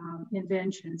their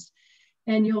inventions.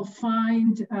 And you'll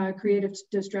find Creative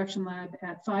Destruction Lab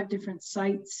at 5 different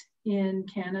sites in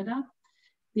Canada.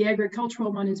 The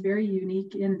agricultural one is very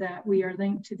unique in that we are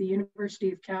linked to the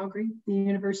University of Calgary, the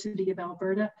University of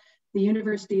Alberta, the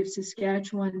University of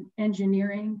Saskatchewan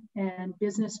engineering and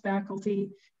business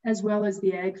faculty, as well as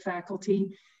the ag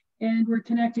faculty. And we're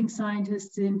connecting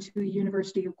scientists into the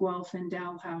University of Guelph and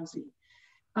Dalhousie.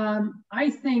 I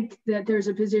think that there's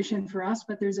a position for us,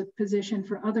 but there's a position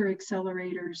for other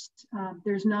accelerators.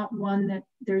 There's not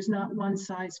one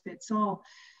size fits all.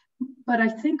 But I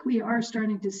think we are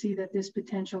starting to see that this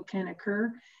potential can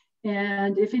occur.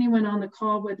 And if anyone on the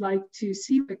call would like to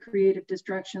see what Creative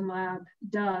Destruction Lab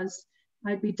does,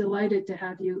 I'd be delighted to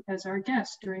have you as our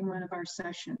guest during one of our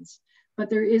sessions.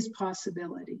 But there is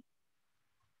possibility.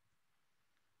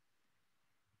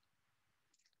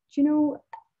 You know,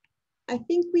 I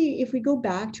think if we go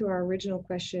back to our original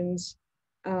questions,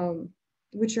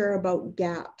 which are about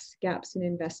gaps in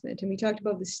investment, and we talked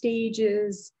about the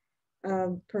stages,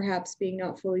 perhaps being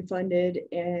not fully funded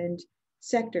and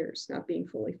sectors not being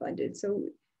fully funded. So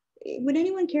would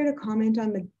anyone care to comment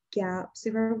on the gaps?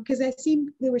 Because I see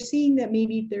they were seeing that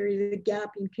maybe there is a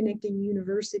gap in connecting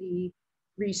university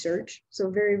research, so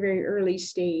very, very early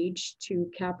stage to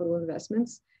capital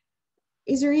investments.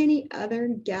 Is there any other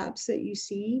gaps that you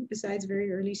see besides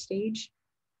very early stage?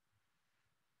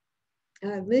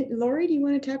 Laurie, do you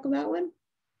want to tackle that one?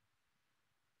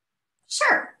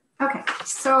 Sure. Okay,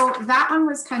 so that one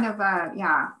was kind of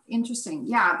interesting.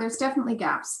 Yeah, there's definitely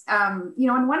gaps. And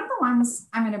one of the ones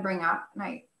I'm going to bring up,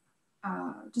 and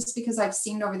just because I've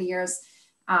seen over the years,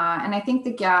 and I think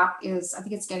the gap is, I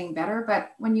think it's getting better,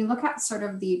 but when you look at sort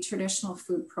of the traditional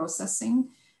food processing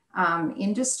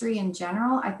industry in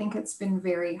general, I think it's been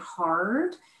very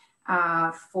hard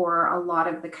for a lot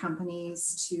of the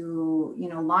companies to,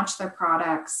 launch their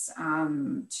products,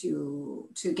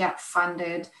 to get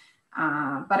funded.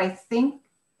 But I think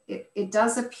it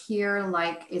does appear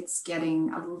like it's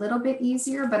getting a little bit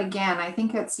easier. But again, I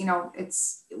think it's,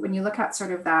 it's when you look at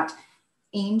sort of that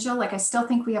angel, like I still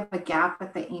think we have a gap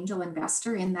with the angel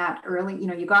investor in that early,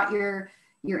 you got your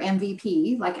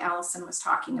MVP, like Alison was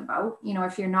talking about.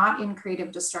 If you're not in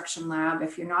Creative Destruction Lab,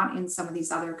 if you're not in some of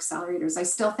these other accelerators, I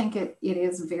still think it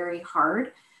is very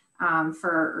hard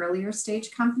for earlier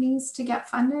stage companies to get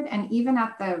funded. And even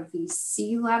at the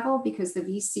VC level, because the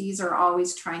VCs are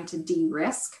always trying to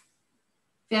de-risk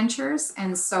ventures.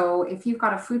 And so if you've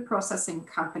got a food processing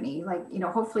company, like, you know,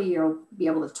 hopefully you'll be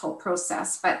able to toll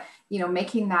process, but, you know,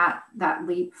 making that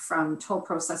leap from toll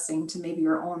processing to maybe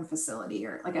your own facility,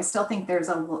 or like, I still think there's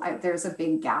a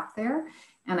big gap there.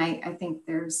 And I think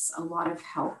there's a lot of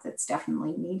help that's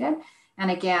definitely needed. And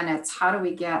again, it's how do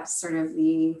we get sort of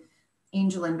the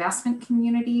angel investment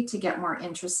community to get more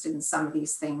interested in some of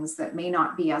these things that may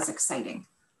not be as exciting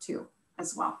too,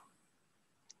 as well.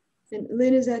 And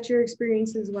Lynne, is that your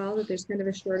experience as well, that there's kind of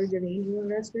a shortage of angel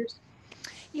investors?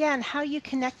 Yeah, and how you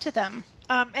connect to them,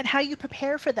 and how you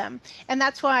prepare for them. And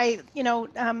that's why, you know,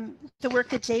 the work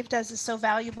that Dave does is so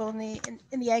valuable in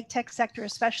the ag tech sector,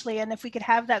 especially. And if we could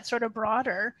have that sort of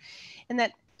broader, and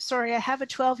that, sorry, I have a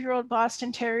 12-year-old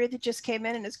Boston Terrier that just came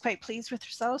in and is quite pleased with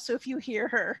herself. So if you hear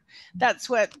her, that's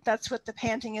what the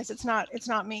panting is. It's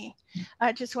not me.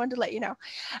 I just wanted to let you know.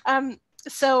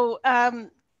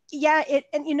 Yeah,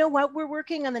 and you know what? We're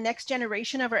working on the next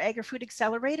generation of our Agri-Food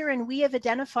Accelerator, and we have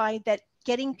identified that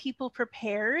getting people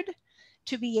prepared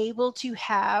to be able to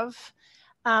have,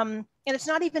 and it's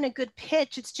not even a good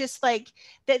pitch. It's just like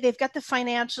that they've got the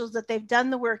financials, that they've done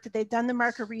the work, that they've done the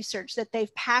market research, that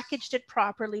they've packaged it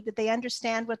properly, that they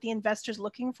understand what the investor's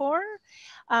looking for.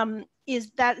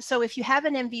 Is that so? If you have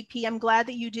an MVP, I'm glad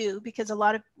that you do, because a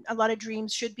lot of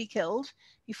dreams should be killed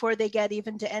before they get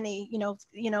even to any, you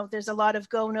know, there's a lot of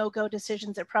go, no go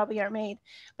decisions that probably aren't made.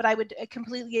 But I would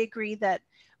completely agree that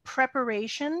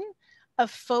preparation of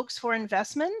folks for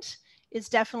investment is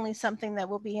definitely something that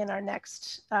will be in our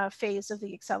next phase of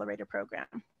the accelerator program.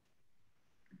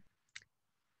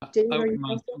 I'm going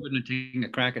to take a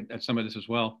crack at some of this as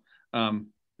well.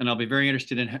 And I'll be very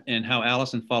interested in how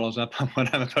Alison follows up on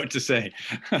what I'm about to say.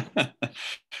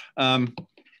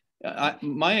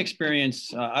 My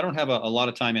experience, I don't have a lot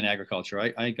of time in agriculture.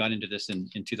 I got into this in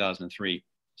 2003.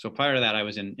 So prior to that, I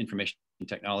was in information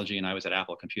technology, and I was at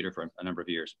Apple Computer for a number of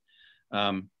years.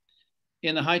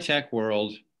 In the high-tech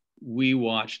world, we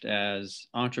watched as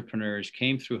entrepreneurs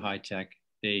came through high-tech.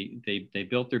 They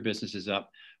built their businesses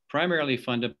up, primarily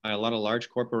funded by a lot of large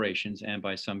corporations and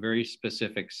by some very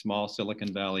specific small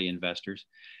Silicon Valley investors.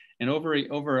 And over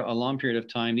a long period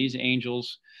of time, these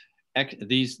angels,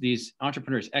 these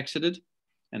entrepreneurs exited,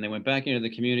 and they went back into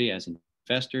the community as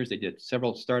investors. They did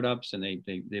several startups, and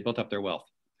they built up their wealth.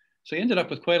 So you ended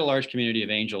up with quite a large community of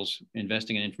angels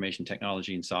investing in information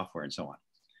technology and software and so on.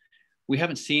 We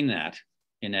haven't seen that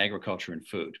in agriculture and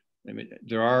food. I mean,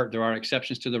 there are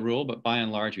exceptions to the rule, but by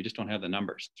and large, we just don't have the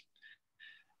numbers.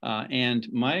 And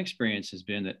my experience has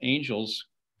been that angels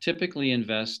typically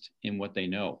invest in what they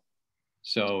know.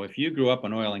 So if you grew up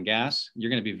on oil and gas, you're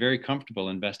going to be very comfortable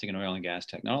investing in oil and gas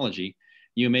technology.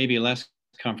 You may be less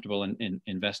comfortable in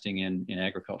investing in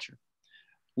agriculture.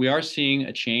 We are seeing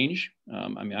a change.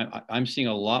 I'm seeing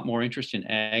a lot more interest in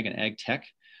ag and ag tech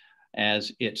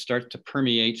as it starts to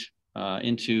permeate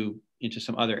into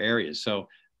some other areas. So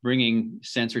bringing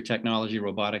sensor technology,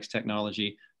 robotics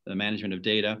technology, the management of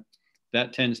data,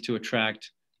 that tends to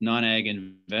attract non-ag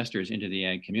investors into the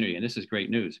ag community. And this is great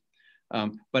news.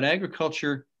 But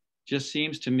agriculture just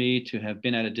seems to me to have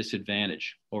been at a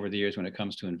disadvantage over the years when it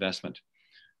comes to investment.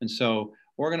 And so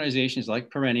organizations like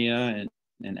Perennia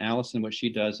and Alison, what she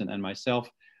does, and myself,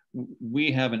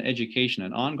 we have an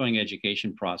ongoing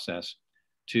education process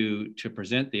to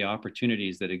present the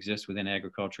opportunities that exist within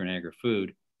agriculture and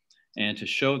agri-food, and to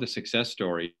show the success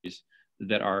stories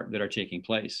that are taking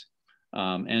place.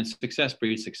 And success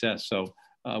breeds success. So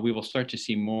we will start to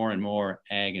see more and more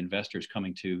ag investors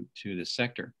coming to this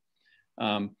sector.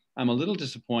 I'm a little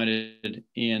disappointed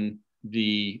in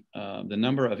the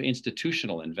number of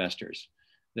institutional investors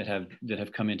that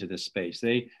have come into this space.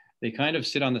 They kind of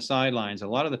sit on the sidelines. A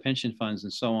lot of the pension funds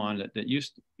and so on that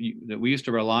we used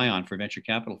to rely on for venture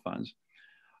capital funds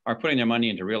are putting their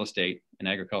money into real estate and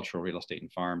agricultural real estate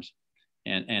and farms,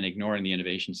 and ignoring the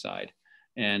innovation side.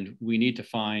 And we need to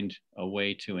find a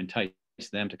way to entice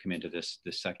them to come into this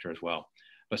sector as well.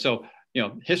 But so, you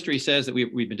know, history says that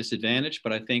we've been disadvantaged,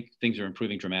 but I think things are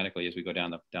improving dramatically as we go down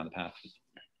the path.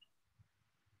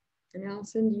 And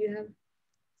Alison,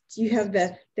 do you have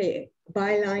the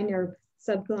byline or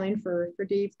subline for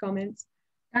Dave's comments?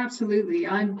 Absolutely.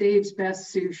 I'm Dave's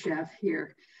best sous chef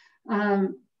here.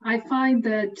 I find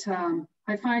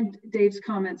Dave's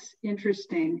comments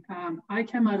interesting. I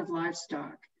come out of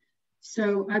livestock.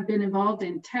 So I've been involved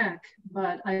in tech,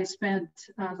 but I spent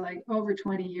like over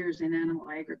 20 years in animal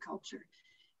agriculture.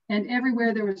 And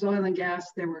everywhere there was oil and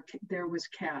gas, there was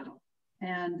cattle.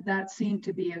 And that seemed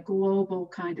to be a global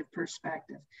kind of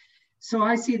perspective. So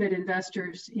I see that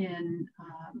investors in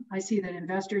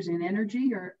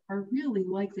energy are really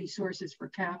likely sources for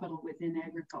capital within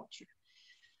agriculture.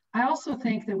 I also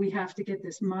think that we have to get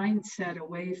this mindset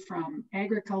away from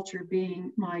agriculture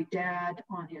being my dad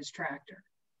on his tractor.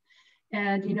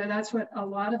 And, you know, that's what a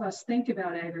lot of us think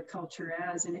about agriculture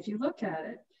as. And if you look at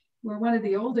it, we're one of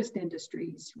the oldest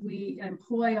industries. We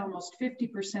employ almost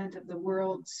 50% of the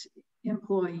world's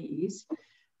employees.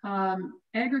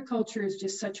 Agriculture is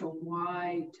just such a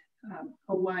wide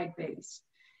base.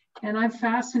 And I'm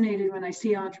fascinated when I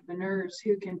see entrepreneurs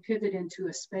who can pivot into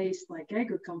a space like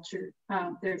agriculture.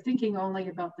 They're thinking only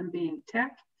about them being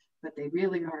tech, but they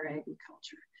really are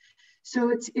agriculture. So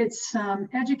it's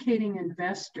educating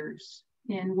investors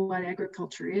in what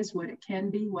agriculture is, what it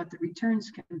can be, what the returns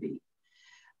can be.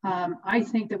 I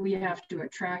think that we have to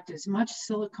attract as much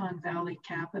Silicon Valley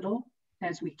capital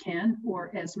as we can,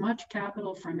 or as much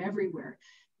capital from everywhere,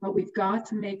 but we've got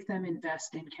to make them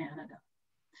invest in Canada.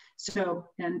 So,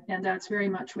 and that's very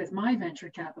much with my venture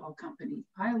capital company.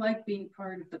 I like being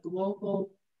part of the global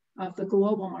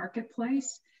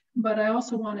marketplace, but I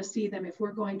also want to see them, if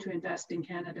we're going to invest in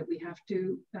Canada, we have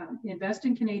to invest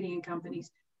in Canadian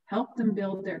companies, help them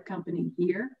build their company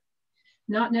here,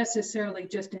 not necessarily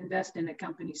just invest in a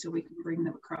company so we can bring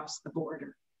them across the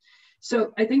border.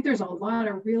 So I think there's a lot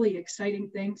of really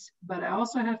exciting things, but I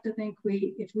also have to think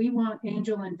if we want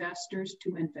angel investors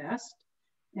to invest,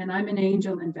 and I'm an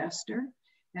angel investor,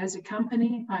 as a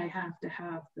company, I have to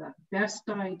have the best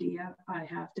idea. I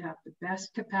have to have the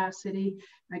best capacity.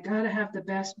 I got to have the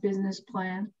best business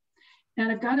plan.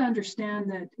 And I've got to understand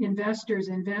that investors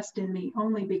invest in me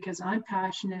only because I'm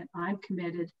passionate, I'm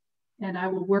committed, and I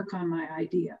will work on my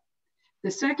idea.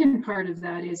 The second part of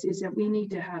that is that we need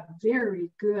to have very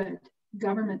good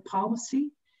government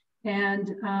policy and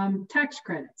tax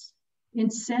credits,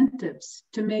 incentives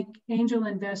to make angel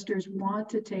investors want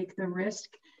to take the risk.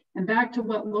 And back to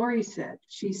what Laurie said,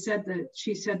 she said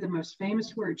the most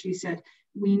famous word. She said,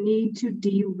 we need to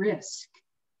de-risk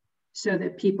so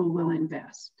that people will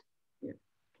invest. Can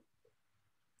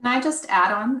I just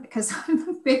add on, because I'm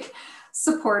a big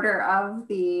supporter of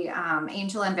the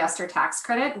angel investor tax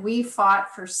credit. We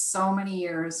fought for so many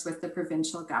years with the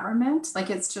provincial government. Like,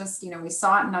 it's just, you know, we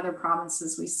saw it in other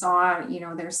provinces. We saw, you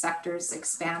know, their sectors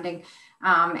expanding.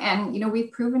 And, you know,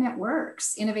 we've proven it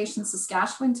works. Innovation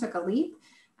Saskatchewan took a leap.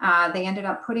 They ended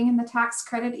up putting in the tax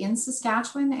credit in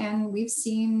Saskatchewan, and we've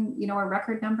seen, you know, a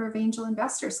record number of angel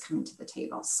investors coming to the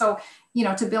table. So, you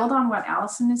know, to build on what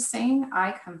Alison is saying,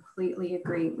 I completely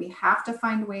agree. We have to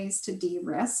find ways to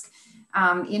de-risk.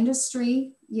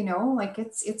 Industry, you know, like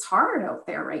it's hard out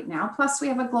there right now. Plus we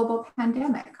have a global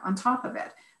pandemic on top of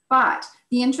it. But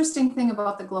the interesting thing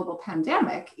about the global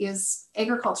pandemic is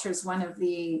agriculture is one of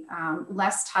the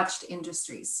less touched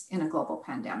industries in a global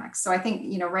pandemic. So I think,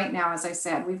 you know, right now, as I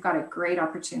said, we've got a great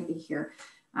opportunity here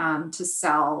to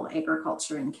sell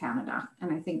agriculture in Canada.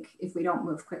 And I think if we don't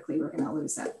move quickly, we're going to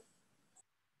lose it.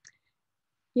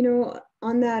 You know,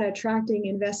 on that attracting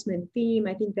investment theme,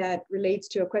 I think that relates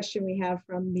to a question we have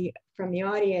from the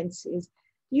audience is,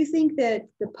 do you think that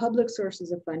the public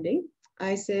sources of funding,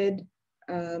 I said,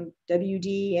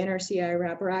 WD, NRCI,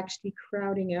 RAP, are actually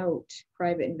crowding out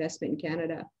private investment in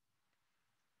Canada?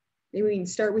 Maybe we can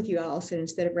start with you, Alison,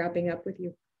 instead of wrapping up with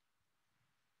you.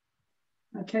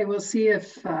 Okay, we'll see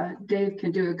if Dave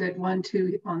can do a good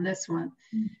 1-2 on this one.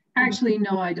 Actually,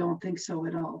 no, I don't think so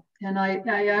at all. And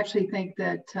I actually think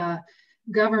that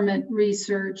government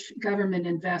research, government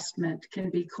investment can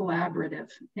be collaborative.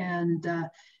 And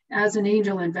as an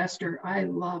angel investor, I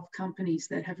love companies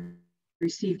that have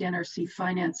received NRC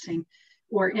financing,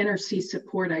 or NRC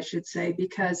support, I should say,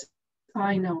 because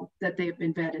I know that they've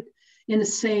been vetted. In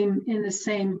the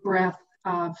same breath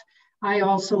of, I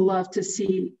also love to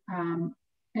see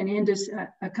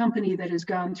a company that has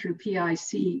gone through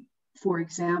PIC, for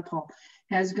example,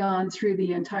 has gone through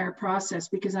the entire process,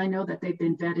 because I know that they've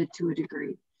been vetted to a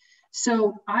degree.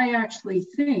 So I actually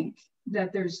think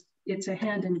that it's a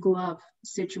hand in glove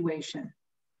situation.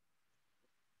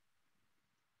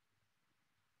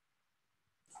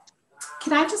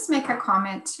 Can I just make a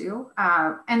comment too?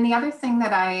 And the other thing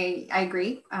that I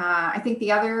agree, I think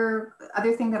the other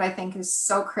thing that I think is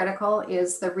so critical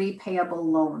is the repayable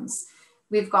loans.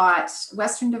 We've got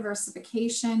Western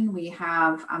diversification, we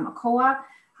have ACOA,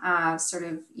 sort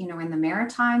of, you know, in the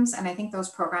Maritimes, and I think those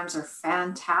programs are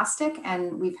fantastic.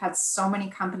 And we've had so many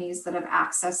companies that have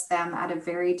accessed them at a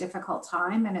very difficult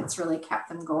time, and it's really kept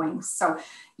them going. So,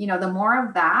 you know, the more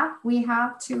of that we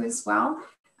have too as well.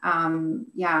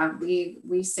 Yeah,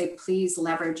 we say, please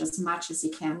leverage as much as you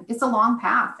can. It's a long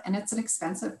path and it's an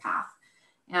expensive path.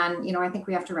 And, you know, I think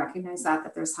we have to recognize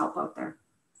that there's help out there.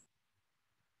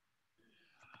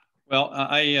 Well,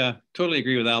 I totally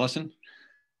agree with Alison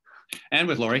and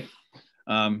with Laurie.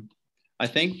 I I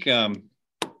think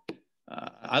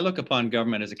I look upon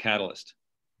government as a catalyst.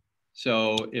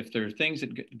 So if there are things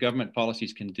that government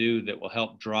policies can do that will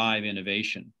help drive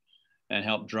innovation and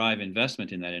help drive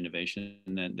investment in that innovation,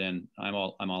 then I'm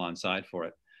all on side for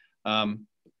it.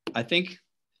 I think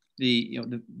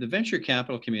the venture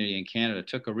capital community in Canada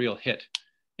took a real hit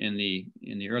in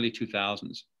the early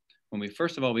 2000s when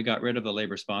we got rid of the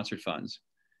labor sponsored funds,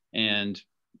 and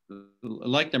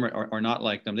like them or not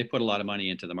like them, they put a lot of money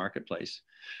into the marketplace,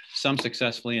 some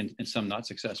successfully and some not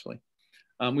successfully.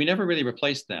 We never really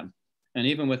replaced them. And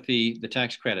even with the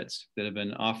tax credits that have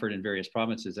been offered in various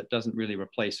provinces, that doesn't really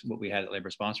replace what we had at labor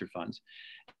sponsored funds.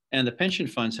 And the pension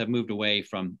funds have moved away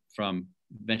from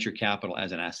venture capital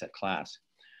as an asset class.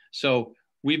 So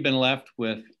we've been left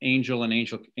with angel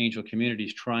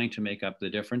communities trying to make up the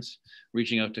difference,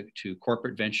 reaching out to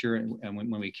corporate venture and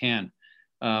when we can.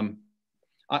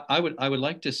 I would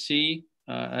like to see,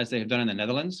 as they have done in the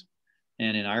Netherlands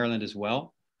and in Ireland as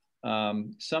well,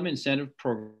 some incentive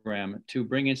program to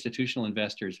bring institutional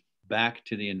investors back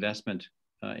to the investment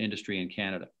industry in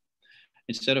Canada,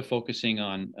 instead of focusing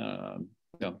on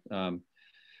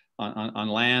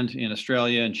land in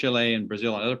Australia and Chile and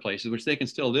Brazil and other places, which they can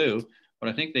still do. But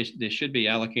I think they should be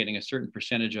allocating a certain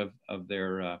percentage of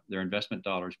their investment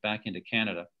dollars back into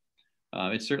Canada.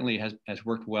 It certainly has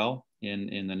worked well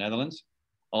in the Netherlands,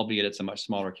 albeit it's a much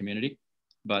smaller community.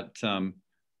 But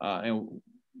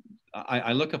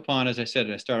I look upon, as I said,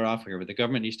 and I started off here, but the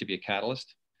government needs to be a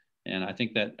catalyst. And I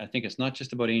think it's not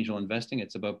just about angel investing,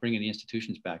 it's about bringing the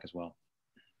institutions back as well.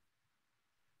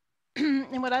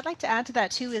 And what I'd like to add to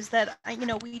that too is that,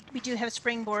 we do have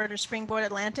Springboard or Springboard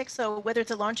Atlantic. So whether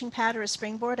it's a launching pad or a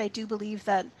springboard, I do believe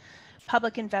that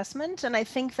public investment. And I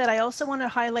think that I also want to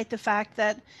highlight the fact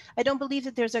that I don't believe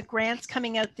that there's a grants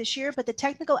coming out this year, but the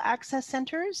technical access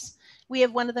centers, we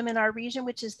have one of them in our region,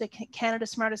 which is the Canada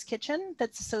Smartest Kitchen,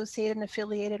 that's associated and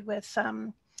affiliated with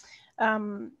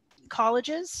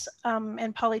colleges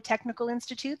and polytechnical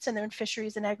institutes, and they're in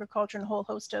fisheries and agriculture and a whole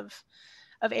host of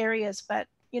areas. But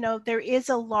there is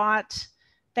a lot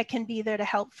that can be there to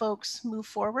help folks move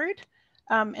forward.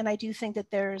 And I do think that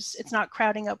it's not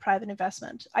crowding out private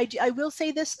investment. I will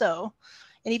say this though,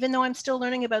 and even though I'm still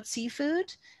learning about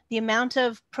seafood, the amount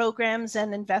of programs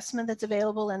and investment that's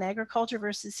available in agriculture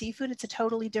versus seafood, it's a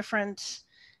totally different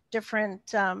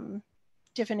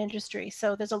industry.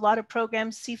 So there's a lot of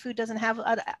programs seafood doesn't have.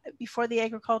 Before the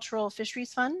Agricultural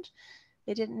Fisheries Fund,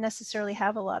 they didn't necessarily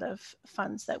have a lot of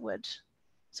funds that would.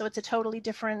 So it's a totally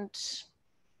different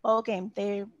ballgame.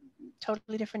 They're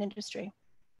totally different industry.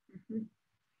 Mm-hmm.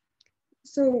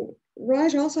 So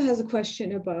Raj also has a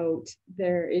question about,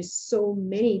 there is so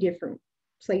many different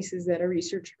places that a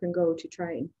researcher can go to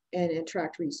try and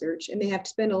attract research, and they have to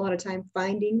spend a lot of time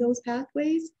finding those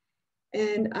pathways.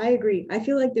 And I agree. I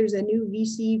feel like there's a new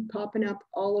VC popping up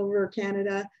all over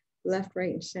Canada, left,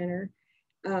 right, and center.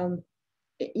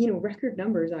 Record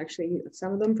numbers, actually,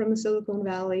 some of them from the Silicon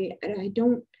Valley. And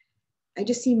I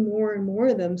just see more and more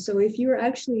of them. So if you're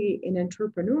actually an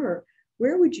entrepreneur,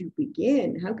 where would you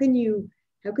begin? How can you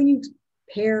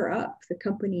pair up the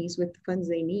companies with the funds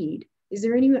they need? Is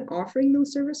there anyone offering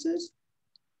those services?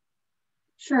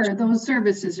 Sure, those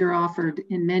services are offered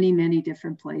in many, many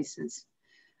different places.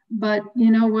 But you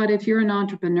know what, if you're an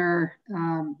entrepreneur,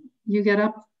 you get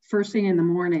up first thing in the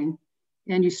morning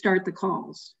and you start the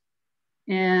calls.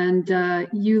 And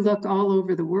you look all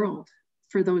over the world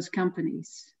for those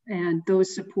companies and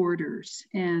those supporters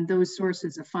and those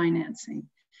sources of financing.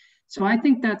 So I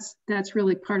think that's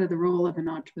really part of the role of an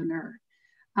entrepreneur.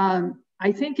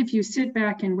 I think if you sit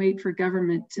back and wait for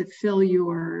government to fill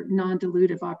your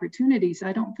non-dilutive opportunities,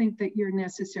 I don't think that you're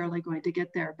necessarily going to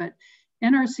get there. But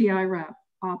NRC-IRAP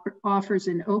offers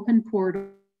an open portal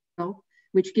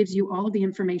which gives you all of the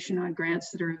information on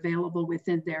grants that are available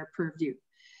within their purview.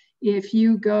 If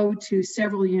you go to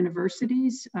several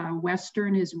universities,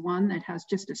 Western is one that has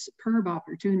just a superb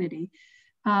opportunity.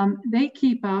 They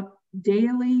keep up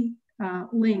daily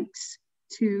links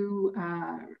to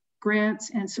grants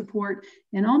and support,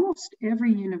 and almost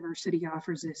every university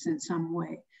offers this in some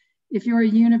way. If you're a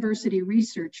university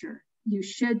researcher, you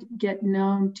should get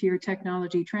known to your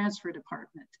technology transfer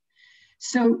department.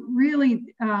 So really,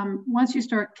 once you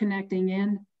start connecting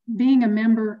in, being a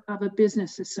member of a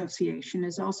business association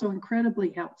is also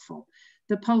incredibly helpful.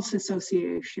 The Pulse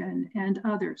Association and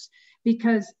others,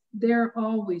 because they're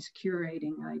always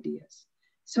curating ideas.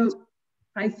 So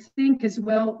I think as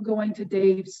well, going to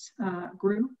Dave's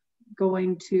group,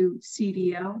 going to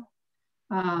CDL,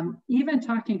 even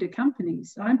talking to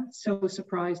companies. I'm so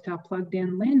surprised how plugged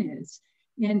in Lynne is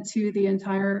into the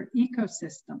entire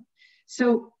ecosystem.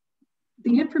 So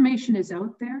the information is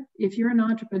out there. If you're an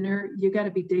entrepreneur, you got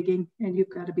to be digging and you've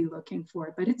got to be looking for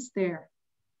it, but it's there.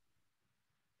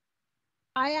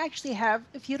 I actually have,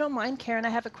 if you don't mind, Karen, I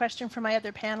have a question for my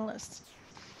other panelists.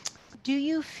 Do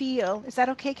you feel, is that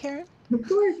okay, Karen? Of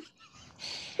course.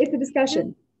 It's a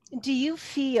discussion. Do you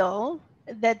feel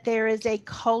that there is a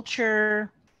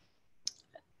culture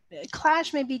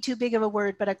clash, may be too big of a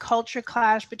word, but a culture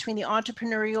clash between the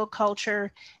entrepreneurial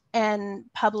culture and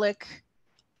public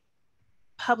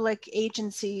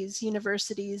agencies,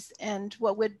 universities, and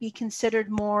what would be considered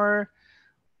more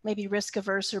maybe risk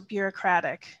averse or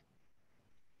bureaucratic?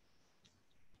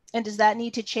 And does that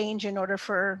need to change in order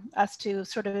for us to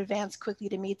sort of advance quickly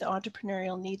to meet the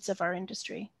entrepreneurial needs of our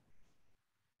industry?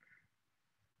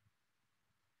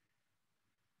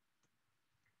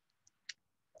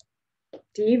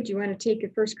 Dave, do you want to take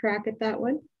your first crack at that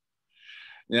one?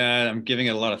 Yeah, I'm giving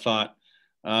it a lot of thought.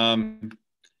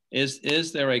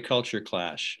 Is there a culture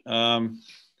clash? I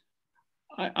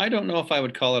don't know if I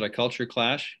would call it a culture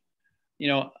clash. You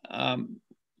know,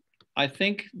 I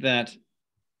think that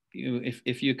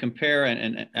if you compare,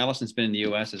 and Alison's been in the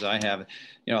U.S. as I have,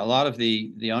 you know, a lot of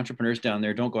the entrepreneurs down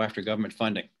there don't go after government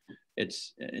funding.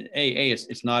 It's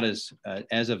it's not as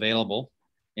available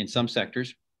in some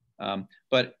sectors,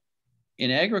 but in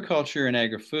agriculture and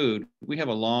agri-food, we have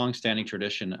a long-standing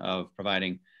tradition of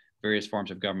providing various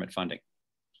forms of government funding.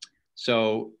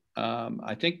 So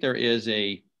I think there is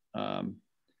a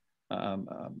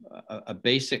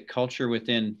basic culture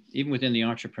even within the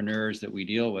entrepreneurs that we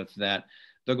deal with, that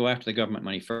they'll go after the government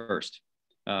money first,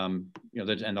 you know,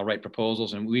 and they'll write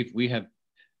proposals. And we have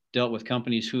dealt with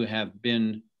companies who have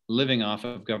been living off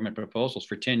of government proposals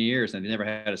for 10 years and they never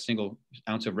had a single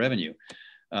ounce of revenue.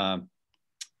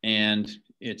 And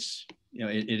it's, you know,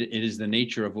 it is the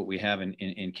nature of what we have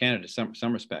in Canada,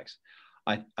 some respects.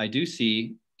 I do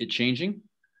see it changing,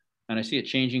 and I see it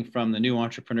changing from the new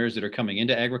entrepreneurs that are coming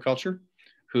into agriculture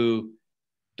who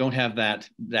don't have that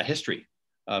history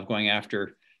of going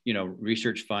after, you know,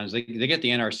 research funds. They get the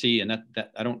NRC, and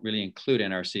that I don't really include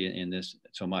NRC in this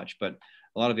so much, but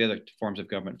a lot of the other forms of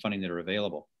government funding that are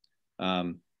available.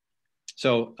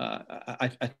 So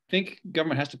I think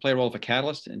government has to play a role of a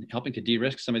catalyst in helping to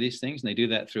de-risk some of these things, and they do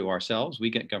that through ourselves. We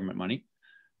get government money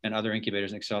and other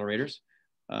incubators and accelerators.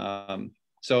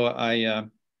 So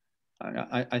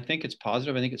I think it's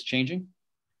positive. I think it's changing.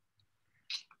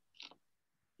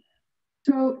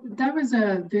 So that was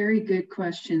a very good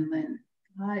question, Lynn.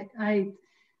 I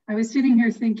was sitting here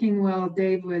thinking while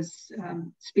Dave was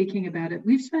speaking about it,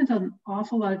 we've spent an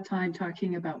awful lot of time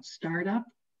talking about startup.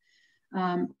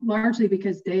 Largely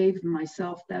because Dave and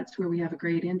myself, that's where we have a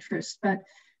great interest. But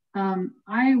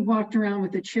I walked around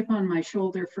with a chip on my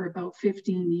shoulder for about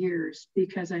 15 years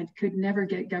because I could never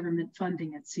get government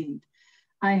funding, it seemed.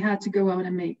 I had to go out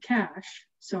and make cash.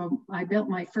 So I built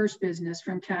my first business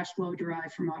from cash flow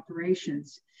derived from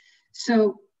operations.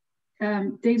 So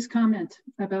Dave's comment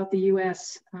about the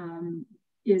US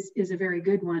is a very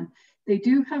good one. They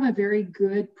do have a very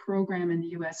good program in the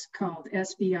US called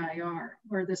SBIR,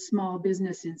 or the Small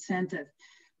Business Incentive,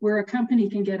 where a company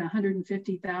can get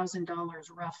 $150,000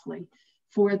 roughly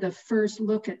for the first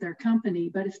look at their company.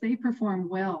 But if they perform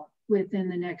well within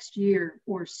the next year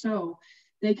or so,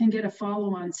 they can get a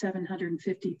follow-on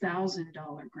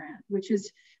 $750,000 grant, which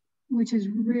is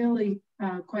really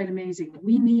quite amazing.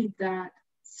 We need that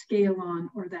scale on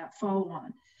or that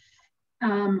follow-on.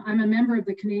 I'm a member of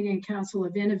the Canadian Council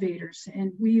of Innovators,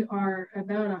 and we are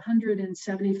about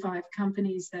 175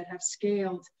 companies that have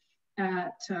scaled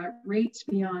at rates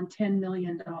beyond $10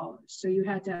 million. So you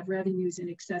had to have revenues in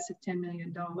excess of $10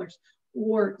 million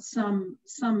or some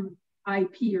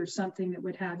IP or something that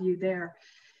would have you there.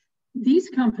 These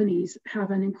companies have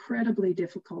an incredibly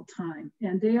difficult time,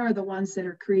 and they are the ones that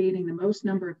are creating the most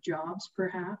number of jobs,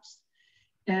 perhaps,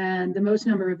 and the most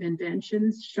number of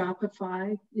inventions.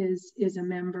 Shopify is a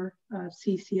member of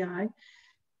CCI.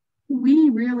 We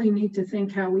really need to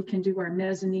think how we can do our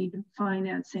mezzanine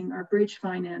financing, our bridge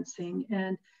financing.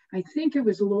 And I think it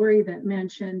was Laurie that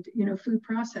mentioned, you know, food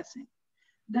processing.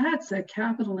 That's a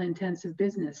capital intensive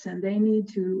business, and they need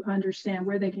to understand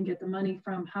where they can get the money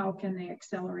from, how can they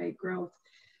accelerate growth.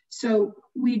 So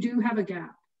we do have a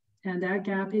gap, and that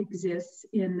gap exists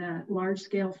in the large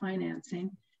scale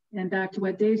financing. And back to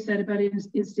what Dave said about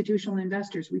institutional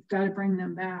investors, we've got to bring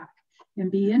them back and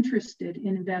be interested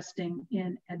in investing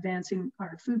in advancing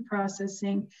our food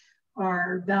processing,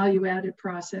 our value-added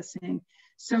processing.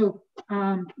 So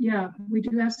yeah, we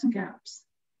do have some gaps.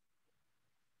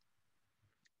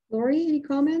 Laurie, any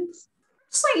comments?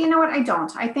 Actually, you know what, I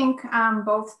don't. I think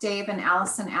both Dave and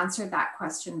Alison answered that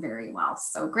question very well.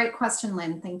 So great question,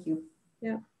 Lynn, thank you.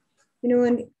 Yeah. You know,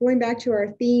 and going back to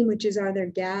our theme, which is, are there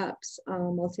gaps?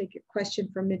 I'll take a question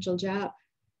from Mitchell Japp.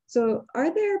 So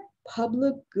are there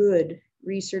public good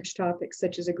research topics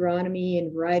such as agronomy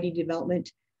and variety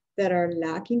development that are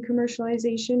lacking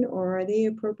commercialization, or are they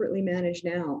appropriately managed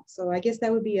now? So I guess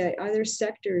that would be, are there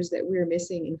sectors that we're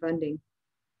missing in funding?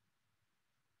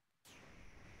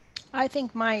 I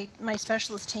think my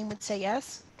specialist team would say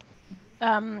yes.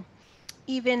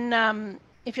 Even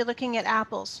if you're looking at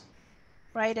apples,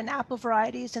 right, and apple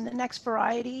varieties and the next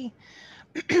variety,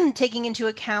 taking into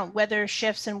account weather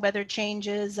shifts and weather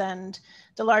changes, and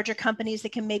the larger companies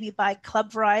that can maybe buy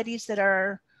club varieties that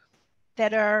are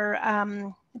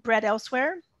bred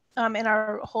elsewhere in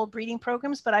our whole breeding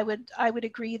programs. But I would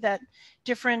agree that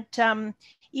different,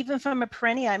 even from a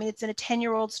Perennia, I mean, it's in a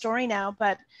 10-year-old story now,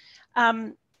 but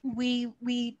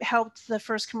we helped the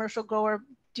first commercial grower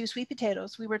do sweet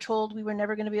potatoes. We were told we were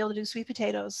never going to be able to do sweet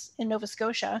potatoes in Nova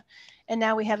Scotia. And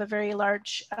now we have a very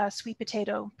large sweet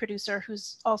potato producer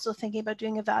who's also thinking about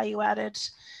doing a value-added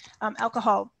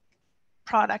alcohol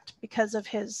product because of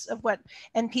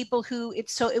and people who,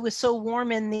 it was so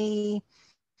warm in the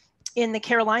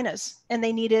Carolinas, and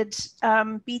they needed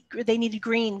they needed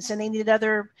greens, and they needed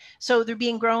other, so they're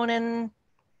being grown in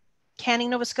Canning,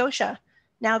 Nova Scotia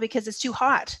now because it's too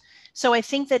hot. So I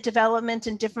think that development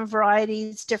in different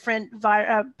varieties, different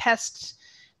pest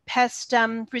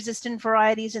resistant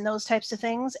varieties and those types of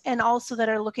things, and also that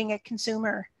are looking at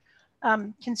consumer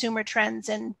trends,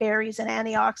 and berries and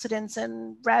antioxidants,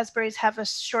 and raspberries have a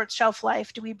short shelf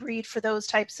life. Do we breed for those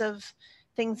types of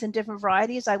things in different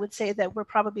varieties? I would say that we're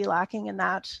probably lacking in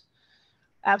that,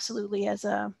 absolutely, as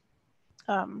an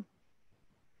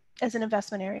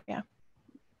investment area.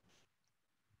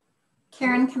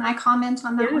 Karen, can I comment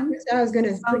on that one? I was going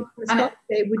to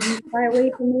say, would you shy away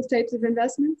from those types of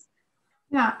investments?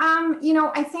 Yeah, you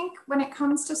know, I think when it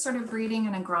comes to sort of breeding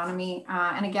and agronomy,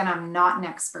 and again, I'm not an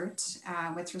expert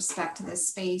with respect to this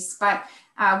space, but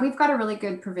we've got a really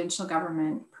good provincial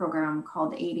government program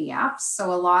called ADF.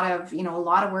 So a lot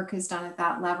of work is done at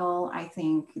that level. I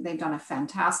think they've done a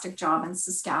fantastic job in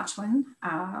Saskatchewan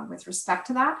with respect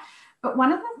to that. But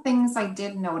one of the things I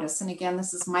did notice, and again,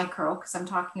 this is micro because I'm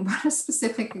talking about a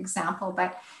specific example,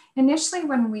 but initially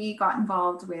when we got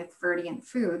involved with Verdient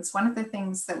Foods, one of the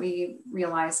things that we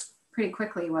realized pretty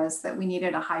quickly was that we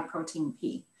needed a high protein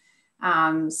pea.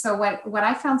 So what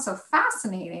I found so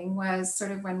fascinating was sort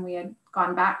of when we had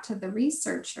gone back to the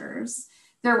researchers,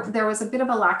 there was a bit of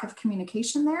a lack of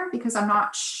communication there, because I'm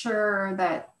not sure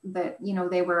that you know,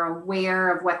 they were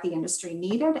aware of what the industry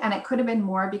needed, and it could have been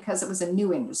more because it was a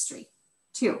new industry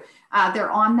too. They're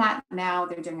on that now.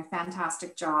 They're doing a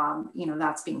fantastic job. You know,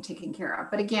 that's being taken care of.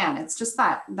 But again, it's just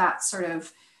that sort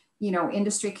of, you know,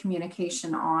 industry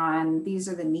communication on these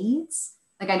are the needs.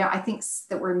 Like I think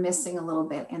that we're missing a little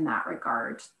bit in that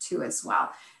regard too as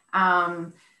well.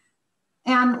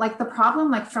 And like the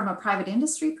problem, like from a private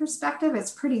industry perspective,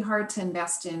 it's pretty hard to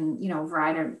invest in, you know,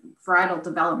 varietal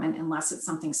development unless it's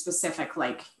something specific,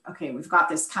 like, okay, we've got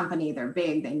this company, they're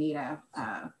big, they need a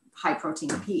high protein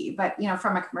pea. But, you know,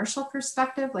 from a commercial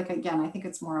perspective, like, again, I think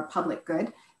it's more a public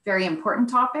good, very important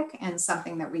topic, and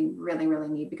something that we really, really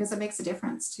need because it makes a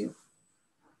difference too.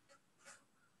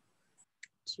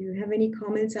 Do you have any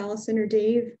comments, Alison or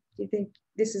Dave? Do you think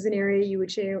this is an area you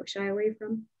would shy away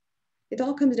from? It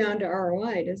all comes down to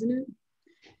ROI, doesn't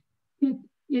it?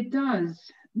 It does,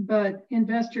 but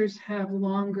investors have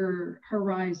longer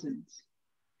horizons.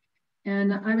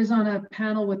 And I was on a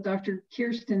panel with Dr.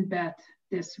 Kirsten Bett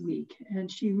this week,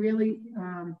 and she really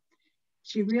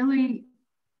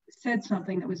said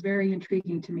something that was very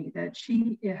intriguing to me, that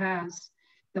she has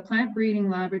the plant breeding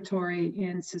laboratory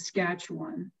in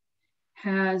Saskatchewan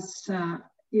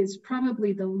is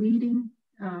probably the leading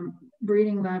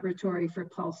breeding laboratory for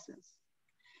pulses.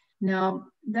 Now,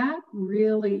 that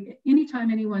really, anytime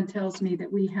anyone tells me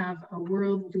that we have a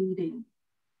world leading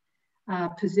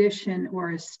position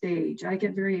or a stage, I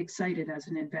get very excited as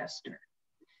an investor.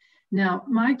 Now,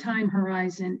 my time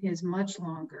horizon is much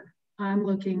longer. I'm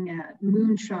looking at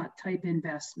moonshot type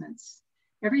investments.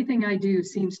 Everything I do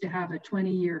seems to have a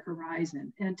 20-year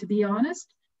horizon. And to be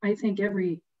honest, I think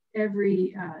every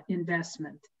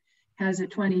investment has a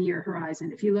 20-year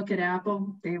horizon. If you look at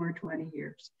Apple, they were 20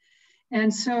 years.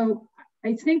 And so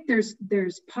I think there's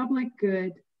public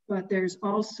good, but there's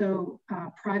also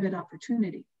private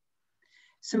opportunity.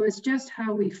 So it's just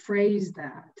how we phrase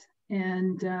that.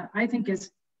 And I think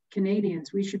as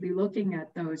Canadians, we should be looking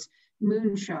at those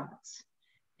moonshots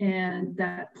and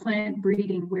that plant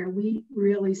breeding where we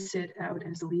really sit out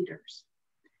as leaders.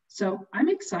 So I'm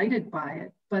excited by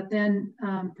it, but then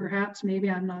perhaps maybe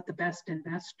I'm not the best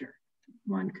investor.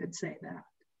 One could say that.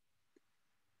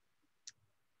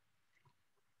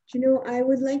 You know, I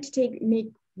would like to make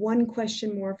one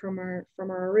question more from our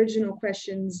original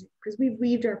questions, because we've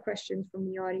weaved our questions from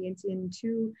the audience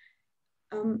into,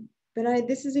 but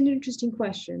this is an interesting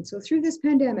question. So through this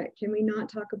pandemic, can we not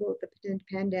talk about the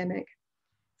pandemic?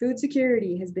 Food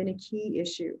security has been a key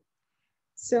issue.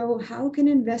 So how can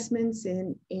investments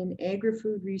in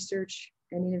agri-food research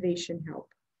and innovation help?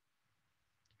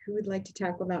 Who would like to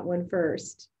tackle that one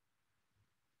first?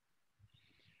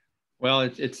 Well,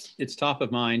 it's top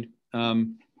of mind.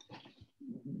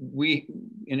 We,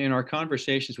 in our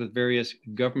conversations with various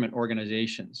government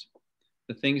organizations,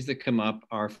 the things that come up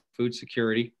are food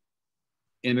security,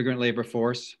 immigrant labor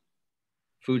force,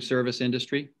 food service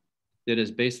industry that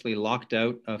is basically locked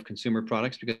out of consumer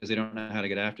products because they don't know how to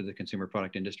get after the consumer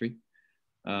product industry.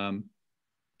 And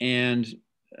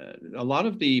a lot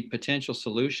of the potential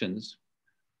solutions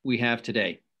we have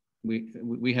today.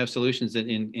 We have solutions that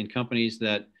in companies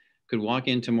that could walk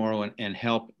in tomorrow and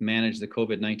help manage the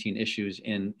COVID-19 issues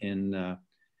in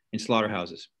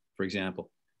slaughterhouses, for example.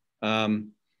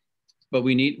 But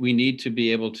we need to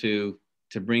be able to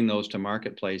bring those to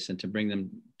marketplace and to bring them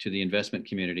to the investment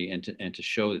community and to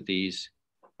show that these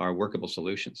are workable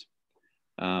solutions.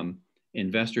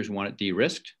 Investors want it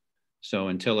de-risked. So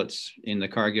until it's in the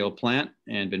Cargill plant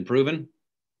and been proven,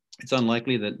 it's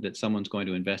unlikely that someone's going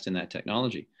to invest in that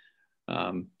technology.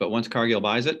 But once Cargill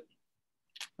buys it,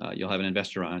 you'll have an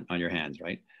investor on your hands,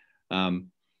 right?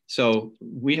 So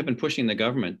we have been pushing the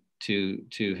government to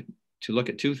look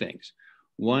at two things.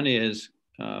 One is,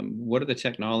 what are the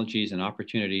technologies and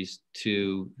opportunities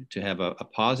to have a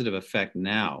positive effect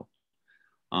now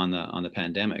on the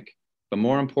pandemic? But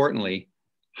more importantly,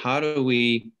 how do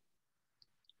we,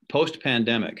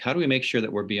 post-pandemic, how do we make sure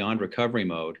that we're beyond recovery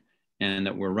mode and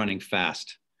that we're running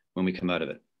fast when we come out of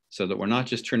it, so that we're not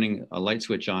just turning a light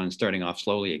switch on and starting off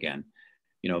slowly again?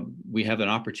 You know, we have an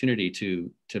opportunity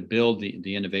to build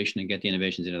the innovation and get the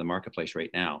innovations into the marketplace right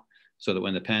now, so that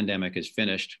when the pandemic is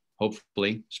finished,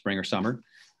 hopefully spring or summer,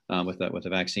 with a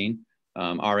vaccine,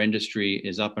 our industry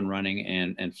is up and running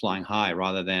and flying high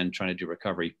rather than trying to do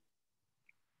recovery.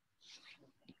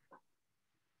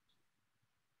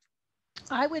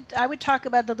 I would talk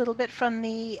about it a little bit from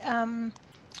the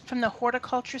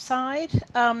horticulture side,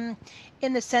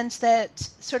 in the sense that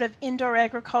sort of indoor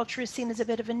agriculture is seen as a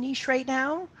bit of a niche right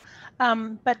now.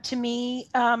 But to me,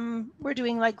 we're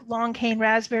doing like long cane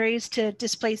raspberries to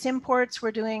displace imports.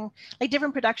 We're doing like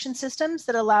different production systems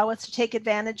that allow us to take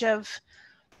advantage of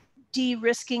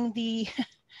de-risking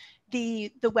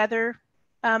the weather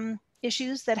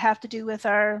issues that have to do with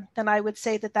then I would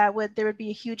say there would be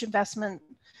a huge investment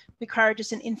required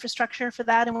just in infrastructure for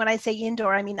that. And when I say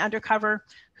indoor, I mean undercover,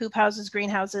 hoop houses,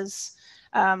 greenhouses,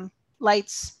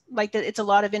 lights, like that. It's a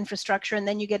lot of infrastructure. And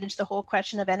then you get into the whole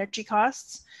question of energy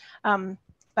costs.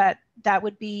 But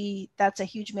that's a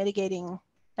huge mitigating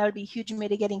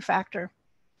factor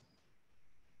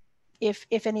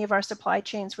if any of our supply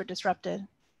chains were disrupted.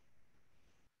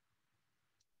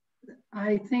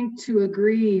 I think to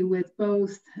agree with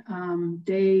both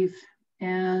Dave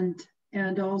and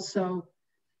also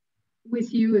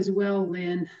with you as well,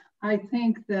 Lynn. I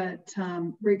think that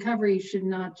recovery should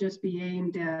not just be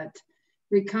aimed at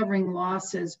recovering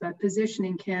losses, but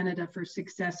positioning Canada for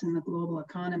success in the global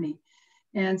economy.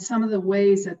 And some of the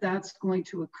ways that that's going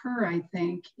to occur, I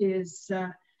think, is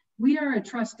we are a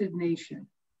trusted nation.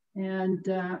 And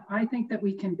I think that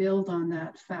we can build on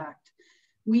that fact.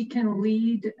 We can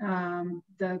lead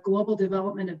the global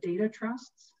development of data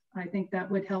trusts. I think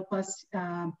that would help us.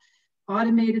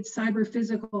 Automated cyber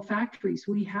physical factories.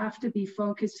 We have to be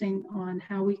focusing on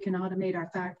how we can automate our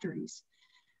factories.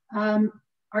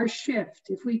 Our shift,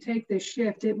 if we take this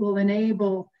shift, it will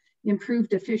enable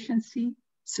improved efficiency,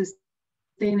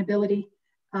 sustainability,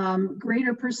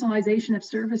 greater personalization of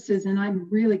services, and I'm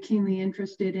really keenly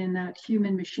interested in that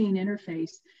human-machine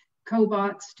interface,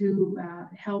 cobots to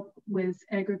help with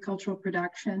agricultural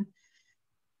production.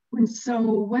 And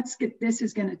so this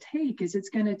is going to take is it's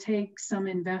going to take some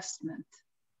investment.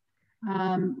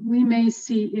 We may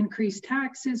see increased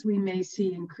taxes, we may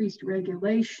see increased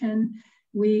regulation.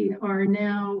 We are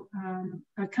now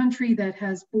a country that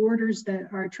has borders that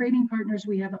are trading partners.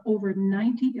 We have over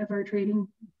 90 of our trading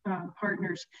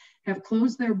partners have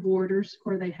closed their borders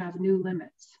or they have new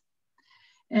limits.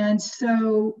 And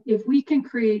so if we can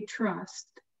create trust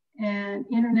and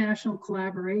international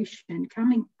collaboration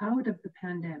coming out of the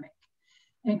pandemic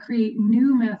and create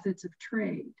new methods of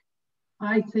trade,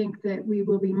 I think that we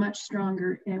will be much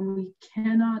stronger, and we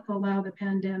cannot allow the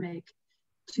pandemic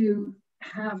to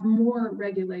have more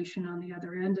regulation on the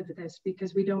other end of this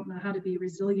because we don't know how to be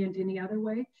resilient any other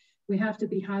way. We have to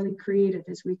be highly creative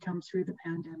as we come through the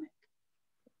pandemic.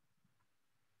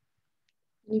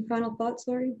 Any final thoughts,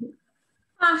 Laurie?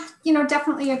 You know,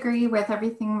 definitely agree with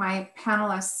everything my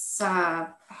panelists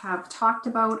have talked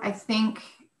about. I think,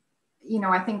 you know,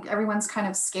 I think everyone's kind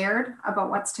of scared about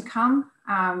what's to come.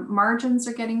 Margins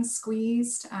are getting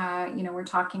squeezed. You know, we're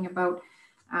talking about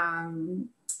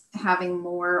having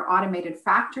more automated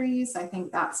factories. I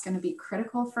think that's going to be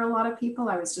critical for a lot of people.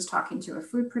 I was just talking to a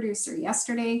food producer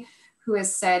yesterday who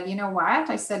has said, you know what?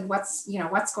 I said, what's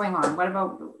going on? What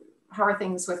about, how are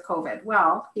things with COVID?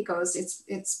 Well, he goes,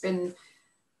 it's been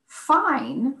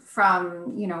fine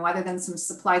from, you know, other than some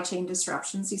supply chain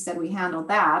disruptions. He said, we handled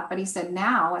that. But he said,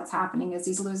 now what's happening is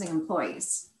he's losing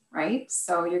employees, right?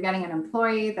 So you're getting an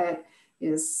employee that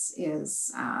has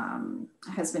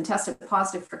been tested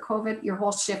positive for COVID, your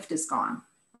whole shift is gone,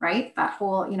 right? That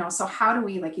whole, you know, so how do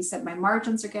we, like you said, my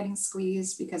margins are getting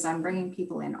squeezed because I'm bringing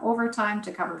people in overtime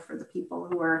to cover for the people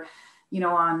who are, you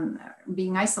know, on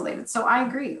being isolated. So I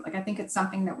agree. Like, I think it's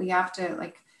something that we have to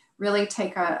like really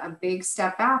take a big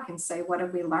step back and say, what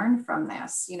have we learned from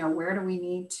this? You know, where do we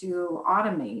need to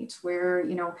automate? Where,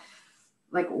 you know,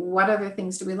 like what other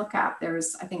things do we look at?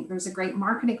 I think there's a great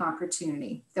marketing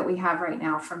opportunity that we have right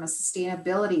now from a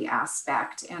sustainability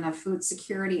aspect and a food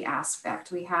security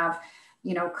aspect. We have,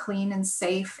 you know, clean and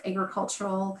safe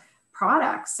agricultural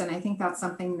products. And I think that's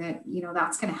something that, you know,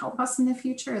 that's going to help us in the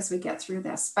future as we get through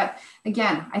this. But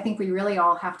again, I think we really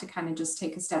all have to kind of just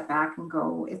take a step back and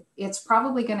go, it's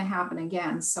probably going to happen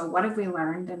again. So what have we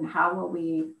learned and how will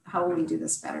we do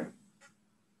this better?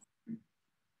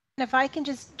 If I can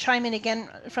just chime in again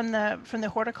from the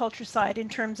horticulture side in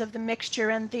terms of the mixture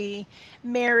and the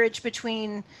marriage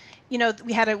between, you know,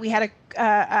 we had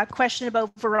a question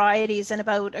about varieties and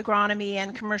about agronomy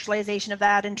and commercialization of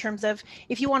that in terms of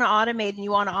if you want to automate and you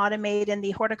want to automate in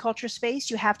the horticulture space,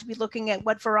 you have to be looking at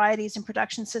what varieties and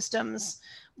production systems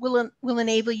will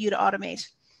enable you to automate,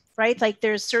 right? Like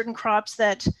there's certain crops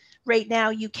that right now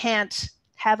you can't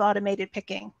have automated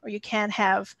picking, or you can't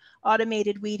have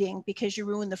automated weeding because you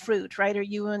ruin the fruit, right?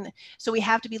 So we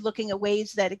have to be looking at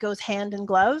ways that it goes hand in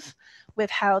glove with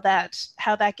how that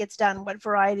gets done, what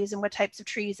varieties and what types of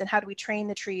trees, and how do we train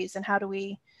the trees, and how do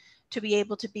we to be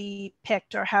able to be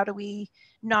picked, or how do we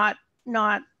not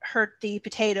hurt the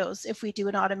potatoes if we do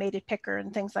an automated picker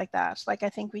and things like that. Like I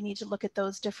think we need to look at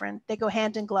those different, they go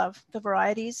hand in glove, the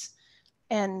varieties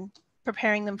and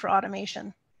preparing them for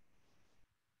automation.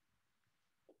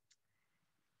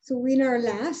 So in our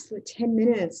last 10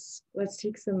 minutes, let's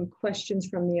take some questions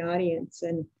from the audience.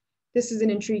 And this is an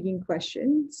intriguing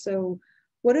question. So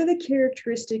what are the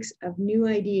characteristics of new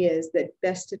ideas that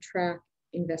best attract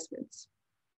investments?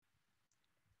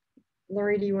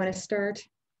 Laurie, do you want to start?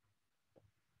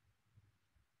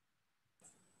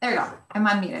 There you go, I'm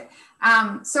unmuted.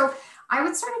 So I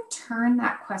would sort of turn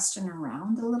that question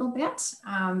around a little bit.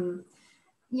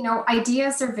 You know,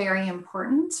 ideas are very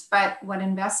important, but what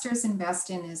investors invest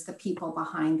in is the people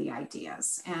behind the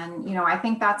ideas. And, you know, I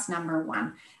think that's number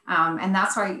one. And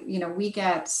that's why, you know, we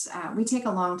take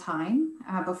a long time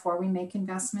before we make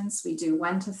investments. We do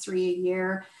 1 to 3 a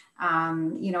year.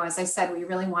 You know, as I said, we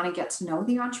really want to get to know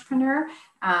the entrepreneur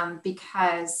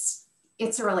because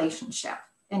it's a relationship.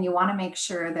 And you want to make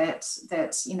sure that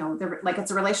you know, like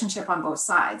it's a relationship on both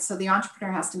sides. So the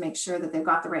entrepreneur has to make sure that they've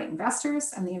got the right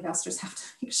investors, and the investors have to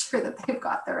make sure that they've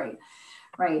got the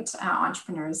right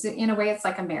entrepreneurs. In a way, it's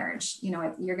like a marriage. You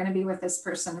know, you're going to be with this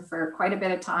person for quite a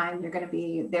bit of time. You're going to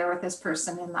be there with this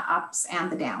person in the ups and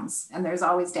the downs. And there's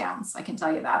always downs. I can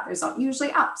tell you that. There's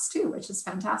usually ups too, which is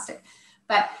fantastic.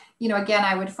 But, you know, again,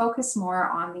 I would focus more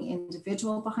on the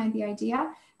individual behind the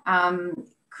idea.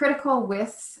 Critical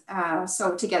with,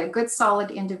 so to get a good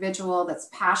solid individual that's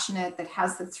passionate, that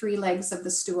has the 3 legs of the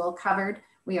stool covered.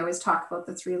 We always talk about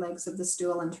the 3 legs of the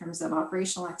stool in terms of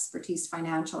operational expertise,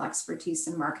 financial expertise,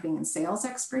 and marketing and sales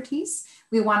expertise.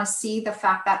 We want to see the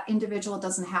fact that individual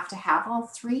doesn't have to have all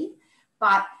 3,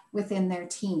 but within their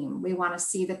team, we want to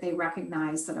see that they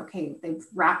recognize that, okay, they've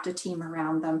wrapped a team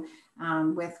around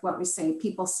them with what we say,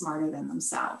 people smarter than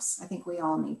themselves. I think we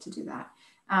all need to do that.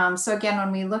 So again,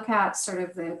 when we look at sort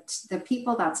of the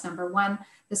people, that's number one.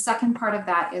 The second part of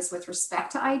that is with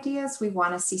respect to ideas, we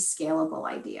want to see scalable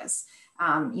ideas.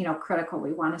 You know, critical.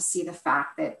 We want to see the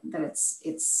fact that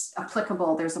it's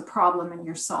applicable. There's a problem and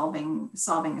you're solving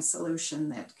a solution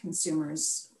that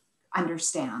consumers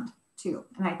understand too.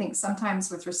 And I think sometimes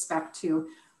with respect to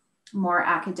more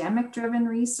academic driven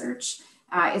research,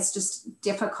 it's just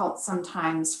difficult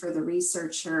sometimes for the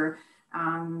researcher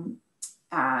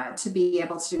to be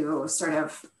able to sort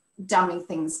of dummy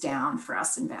things down for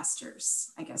us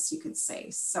investors, I guess you could say.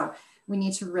 So we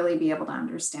need to really be able to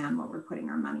understand what we're putting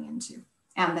our money into,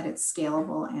 and that it's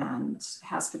scalable and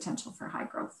has potential for high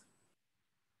growth.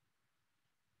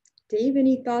 Dave,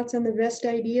 any thoughts on the best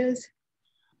ideas?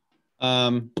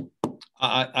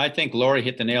 I think Laurie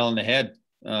hit the nail on the head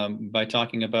by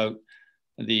talking about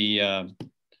the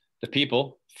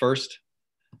people first,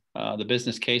 the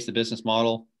business case, the business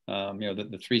model,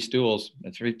 the three stools,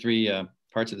 the three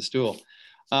parts of the stool.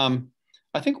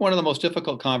 I think one of the most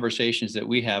difficult conversations that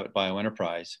we have at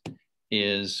BioEnterprise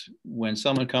is when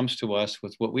someone comes to us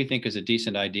with what we think is a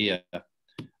decent idea,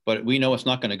 but we know it's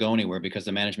not going to go anywhere because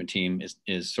the management team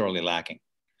is sorely lacking.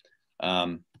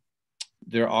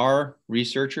 There are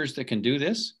researchers that can do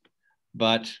this,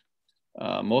 but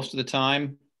most of the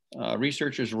time, a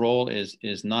researcher's role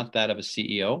is not that of a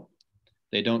CEO.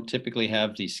 They don't typically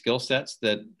have the skill sets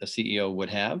that a CEO would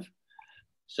have.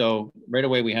 So right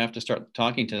away, we have to start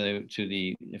talking to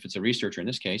the if it's a researcher in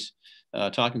this case,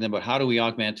 talking to them about how do we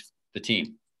augment the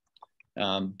team,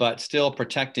 but still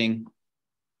protecting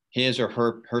his or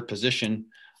her position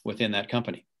within that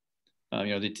company.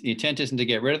 The intent isn't to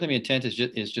get rid of them. The intent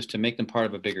is just to make them part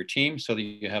of a bigger team so that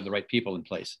you have the right people in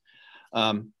place.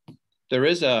 There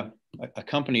is a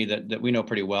company that we know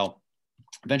pretty well,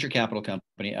 a venture capital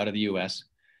company out of the US.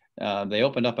 They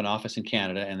opened up an office in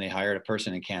Canada and they hired a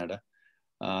person in Canada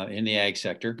in the ag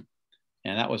sector.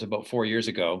 And that was about 4 years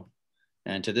ago.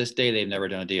 And to this day, they've never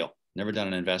done a deal, never done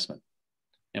an investment.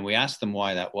 And we asked them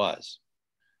why that was.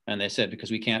 And they said,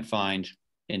 because we can't find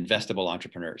investable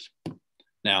entrepreneurs.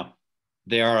 Now,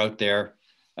 they are out there.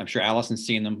 I'm sure Alison's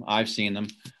seen them. I've seen them.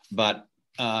 But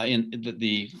in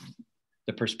the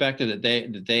perspective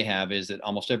that they have is that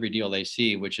almost every deal they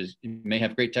see, which may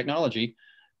have great technology,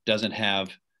 doesn't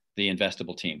have the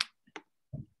investable team.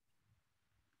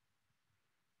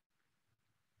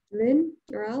 Lynn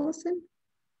or Alison?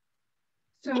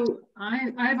 So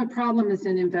I have a problem as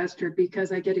an investor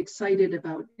because I get excited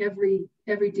about every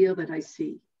deal that I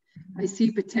see. I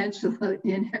see potential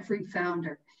in every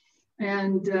founder.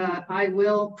 And I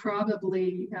will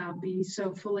probably be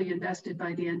so fully invested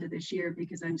by the end of this year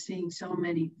because I'm seeing so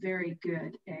many very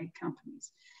good ag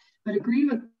companies. But agree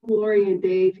with Laurie and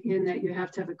Dave in that you have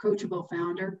to have a coachable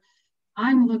founder.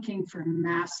 I'm looking for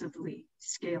massively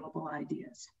scalable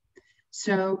ideas.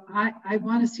 So I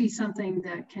want to see something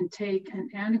that can take an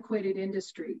antiquated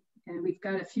industry, and we've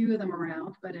got a few of them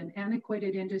around, but an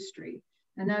antiquated industry,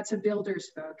 and that's a builder's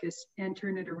focus, and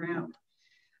turn it around.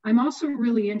 I'm also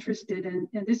really interested in,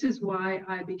 and this is why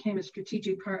I became a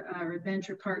strategic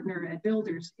venture partner at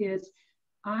Builders, is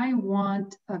I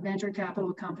want a venture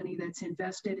capital company that's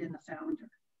invested in the founder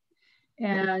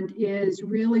and is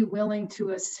really willing to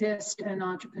assist an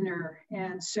entrepreneur.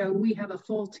 And so we have a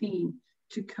full team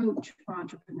to coach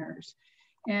entrepreneurs.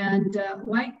 And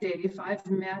like Dave, I've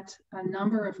met a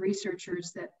number of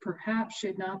researchers that perhaps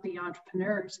should not be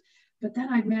entrepreneurs, but then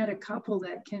I've met a couple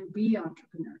that can be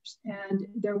entrepreneurs and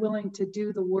they're willing to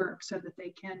do the work so that they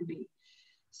can be.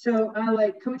 So I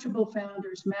like coachable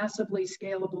founders, massively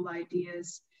scalable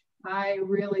ideas. I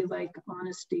really like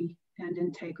honesty and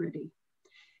integrity.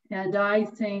 And I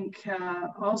think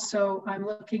also I'm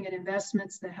looking at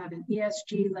investments that have an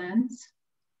ESG lens,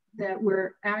 that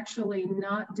we're actually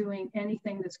not doing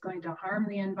anything that's going to harm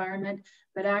the environment,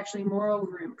 but actually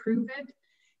moreover improve it.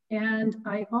 And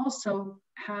I also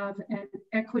have an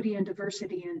equity and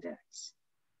diversity index.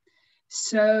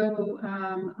 So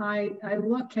I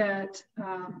look at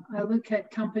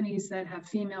companies that have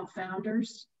female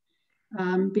founders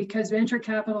because venture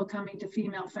capital coming to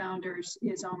female founders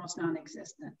is almost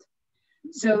non-existent.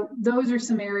 So those are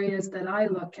some areas that I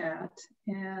look at,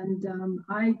 and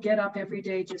I get up every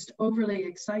day just overly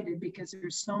excited because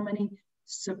there's so many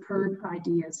superb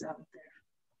ideas out there.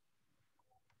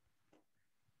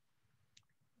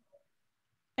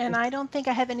 And I don't think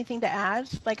I have anything to add,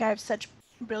 like I have such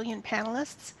brilliant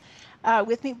panelists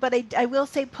with me, but I will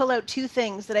say pull out two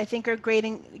things that I think are great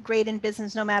in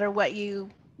business no matter what you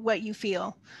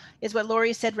feel, is what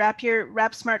Laurie said,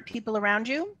 wrap smart people around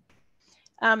you.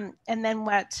 And then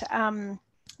what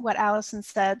Alison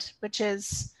said, which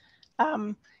is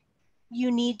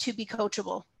you need to be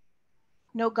coachable.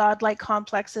 No godlike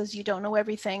complexes. You don't know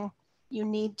everything. You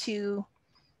need to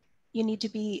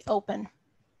be open.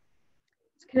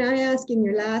 Can I ask in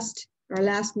our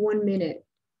last 1 minute,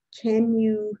 can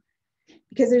you,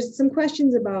 because there's some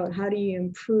questions about how do you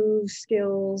improve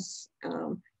skills,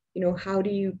 how do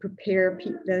you prepare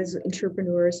people as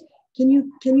entrepreneurs? Can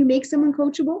you make someone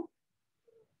coachable?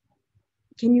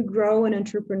 Can you grow an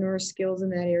entrepreneur's skills in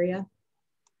that area?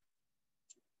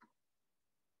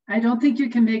 I don't think you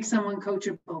can make someone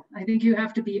coachable. I think you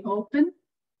have to be open.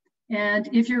 And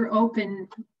if you're open,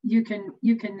 you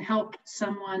can help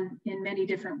someone in many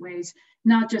different ways.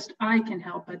 Not just I can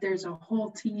help, but there's a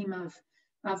whole team of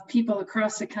of people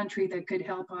across the country that could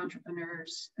help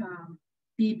entrepreneurs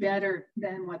be better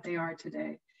than what they are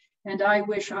today. And I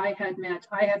wish I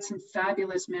had some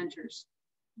fabulous mentors,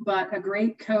 but a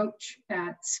great coach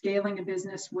at scaling a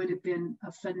business would have been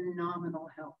a phenomenal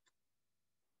help.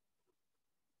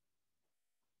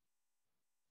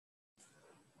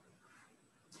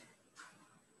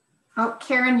 Oh,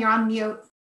 Karen, you're on mute.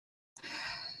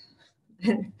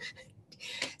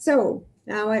 So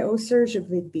now I owe Serge a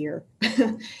big beer.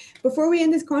 Before we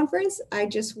end this conference, I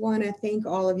just want to thank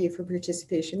all of you for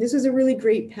participation. This was a really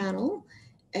great panel,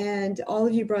 and all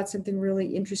of you brought something really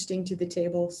interesting to the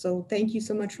table. So thank you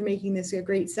so much for making this a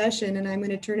great session. And I'm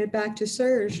going to turn it back to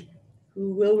Serge,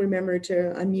 who will remember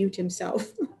to unmute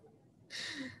himself.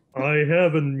 I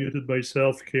have unmuted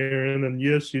myself, Karen, and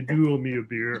yes, you do owe me a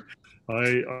beer.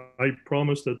 I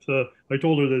promised that I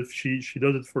told her that if she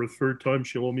does it for a third time,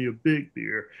 she'll owe me a big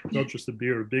beer, not just a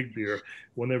beer, a big beer,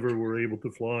 whenever we're able to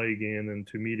fly again and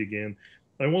to meet again.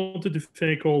 I wanted to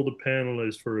thank all the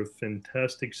panelists for a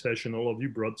fantastic session. All of you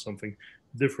brought something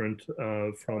different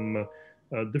from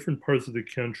different parts of the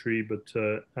country, but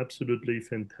absolutely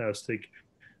fantastic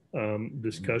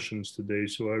discussions today.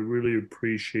 So I really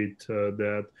appreciate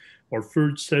that. Our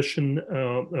third session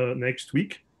next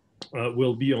week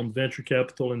will be on venture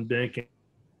capital and banking,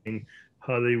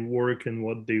 how they work and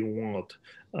what they want.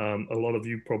 A lot of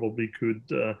you probably could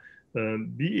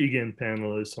be again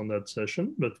panelists on that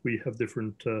session, but we have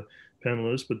different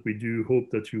panelists, but we do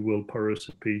hope that you will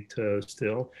participate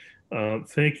still.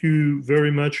 Thank you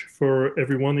very much for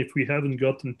everyone. If we haven't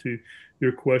gotten to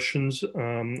your questions,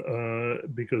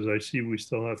 because I see we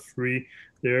still have 3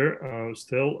 there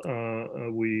still,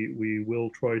 we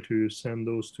will try to send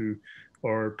those to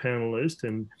our panelists.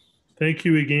 And thank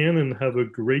you again, and have a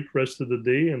great rest of the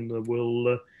day, and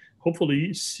we'll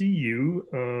hopefully see you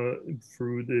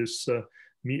through this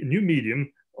new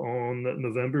medium on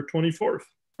November 24th.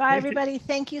 Bye, everybody.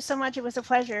 Thank you so much. It was a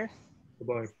pleasure.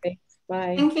 Bye-bye. Thanks.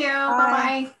 Bye. Thank you.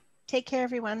 Bye-bye. Take care,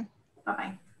 everyone.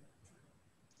 Bye-bye.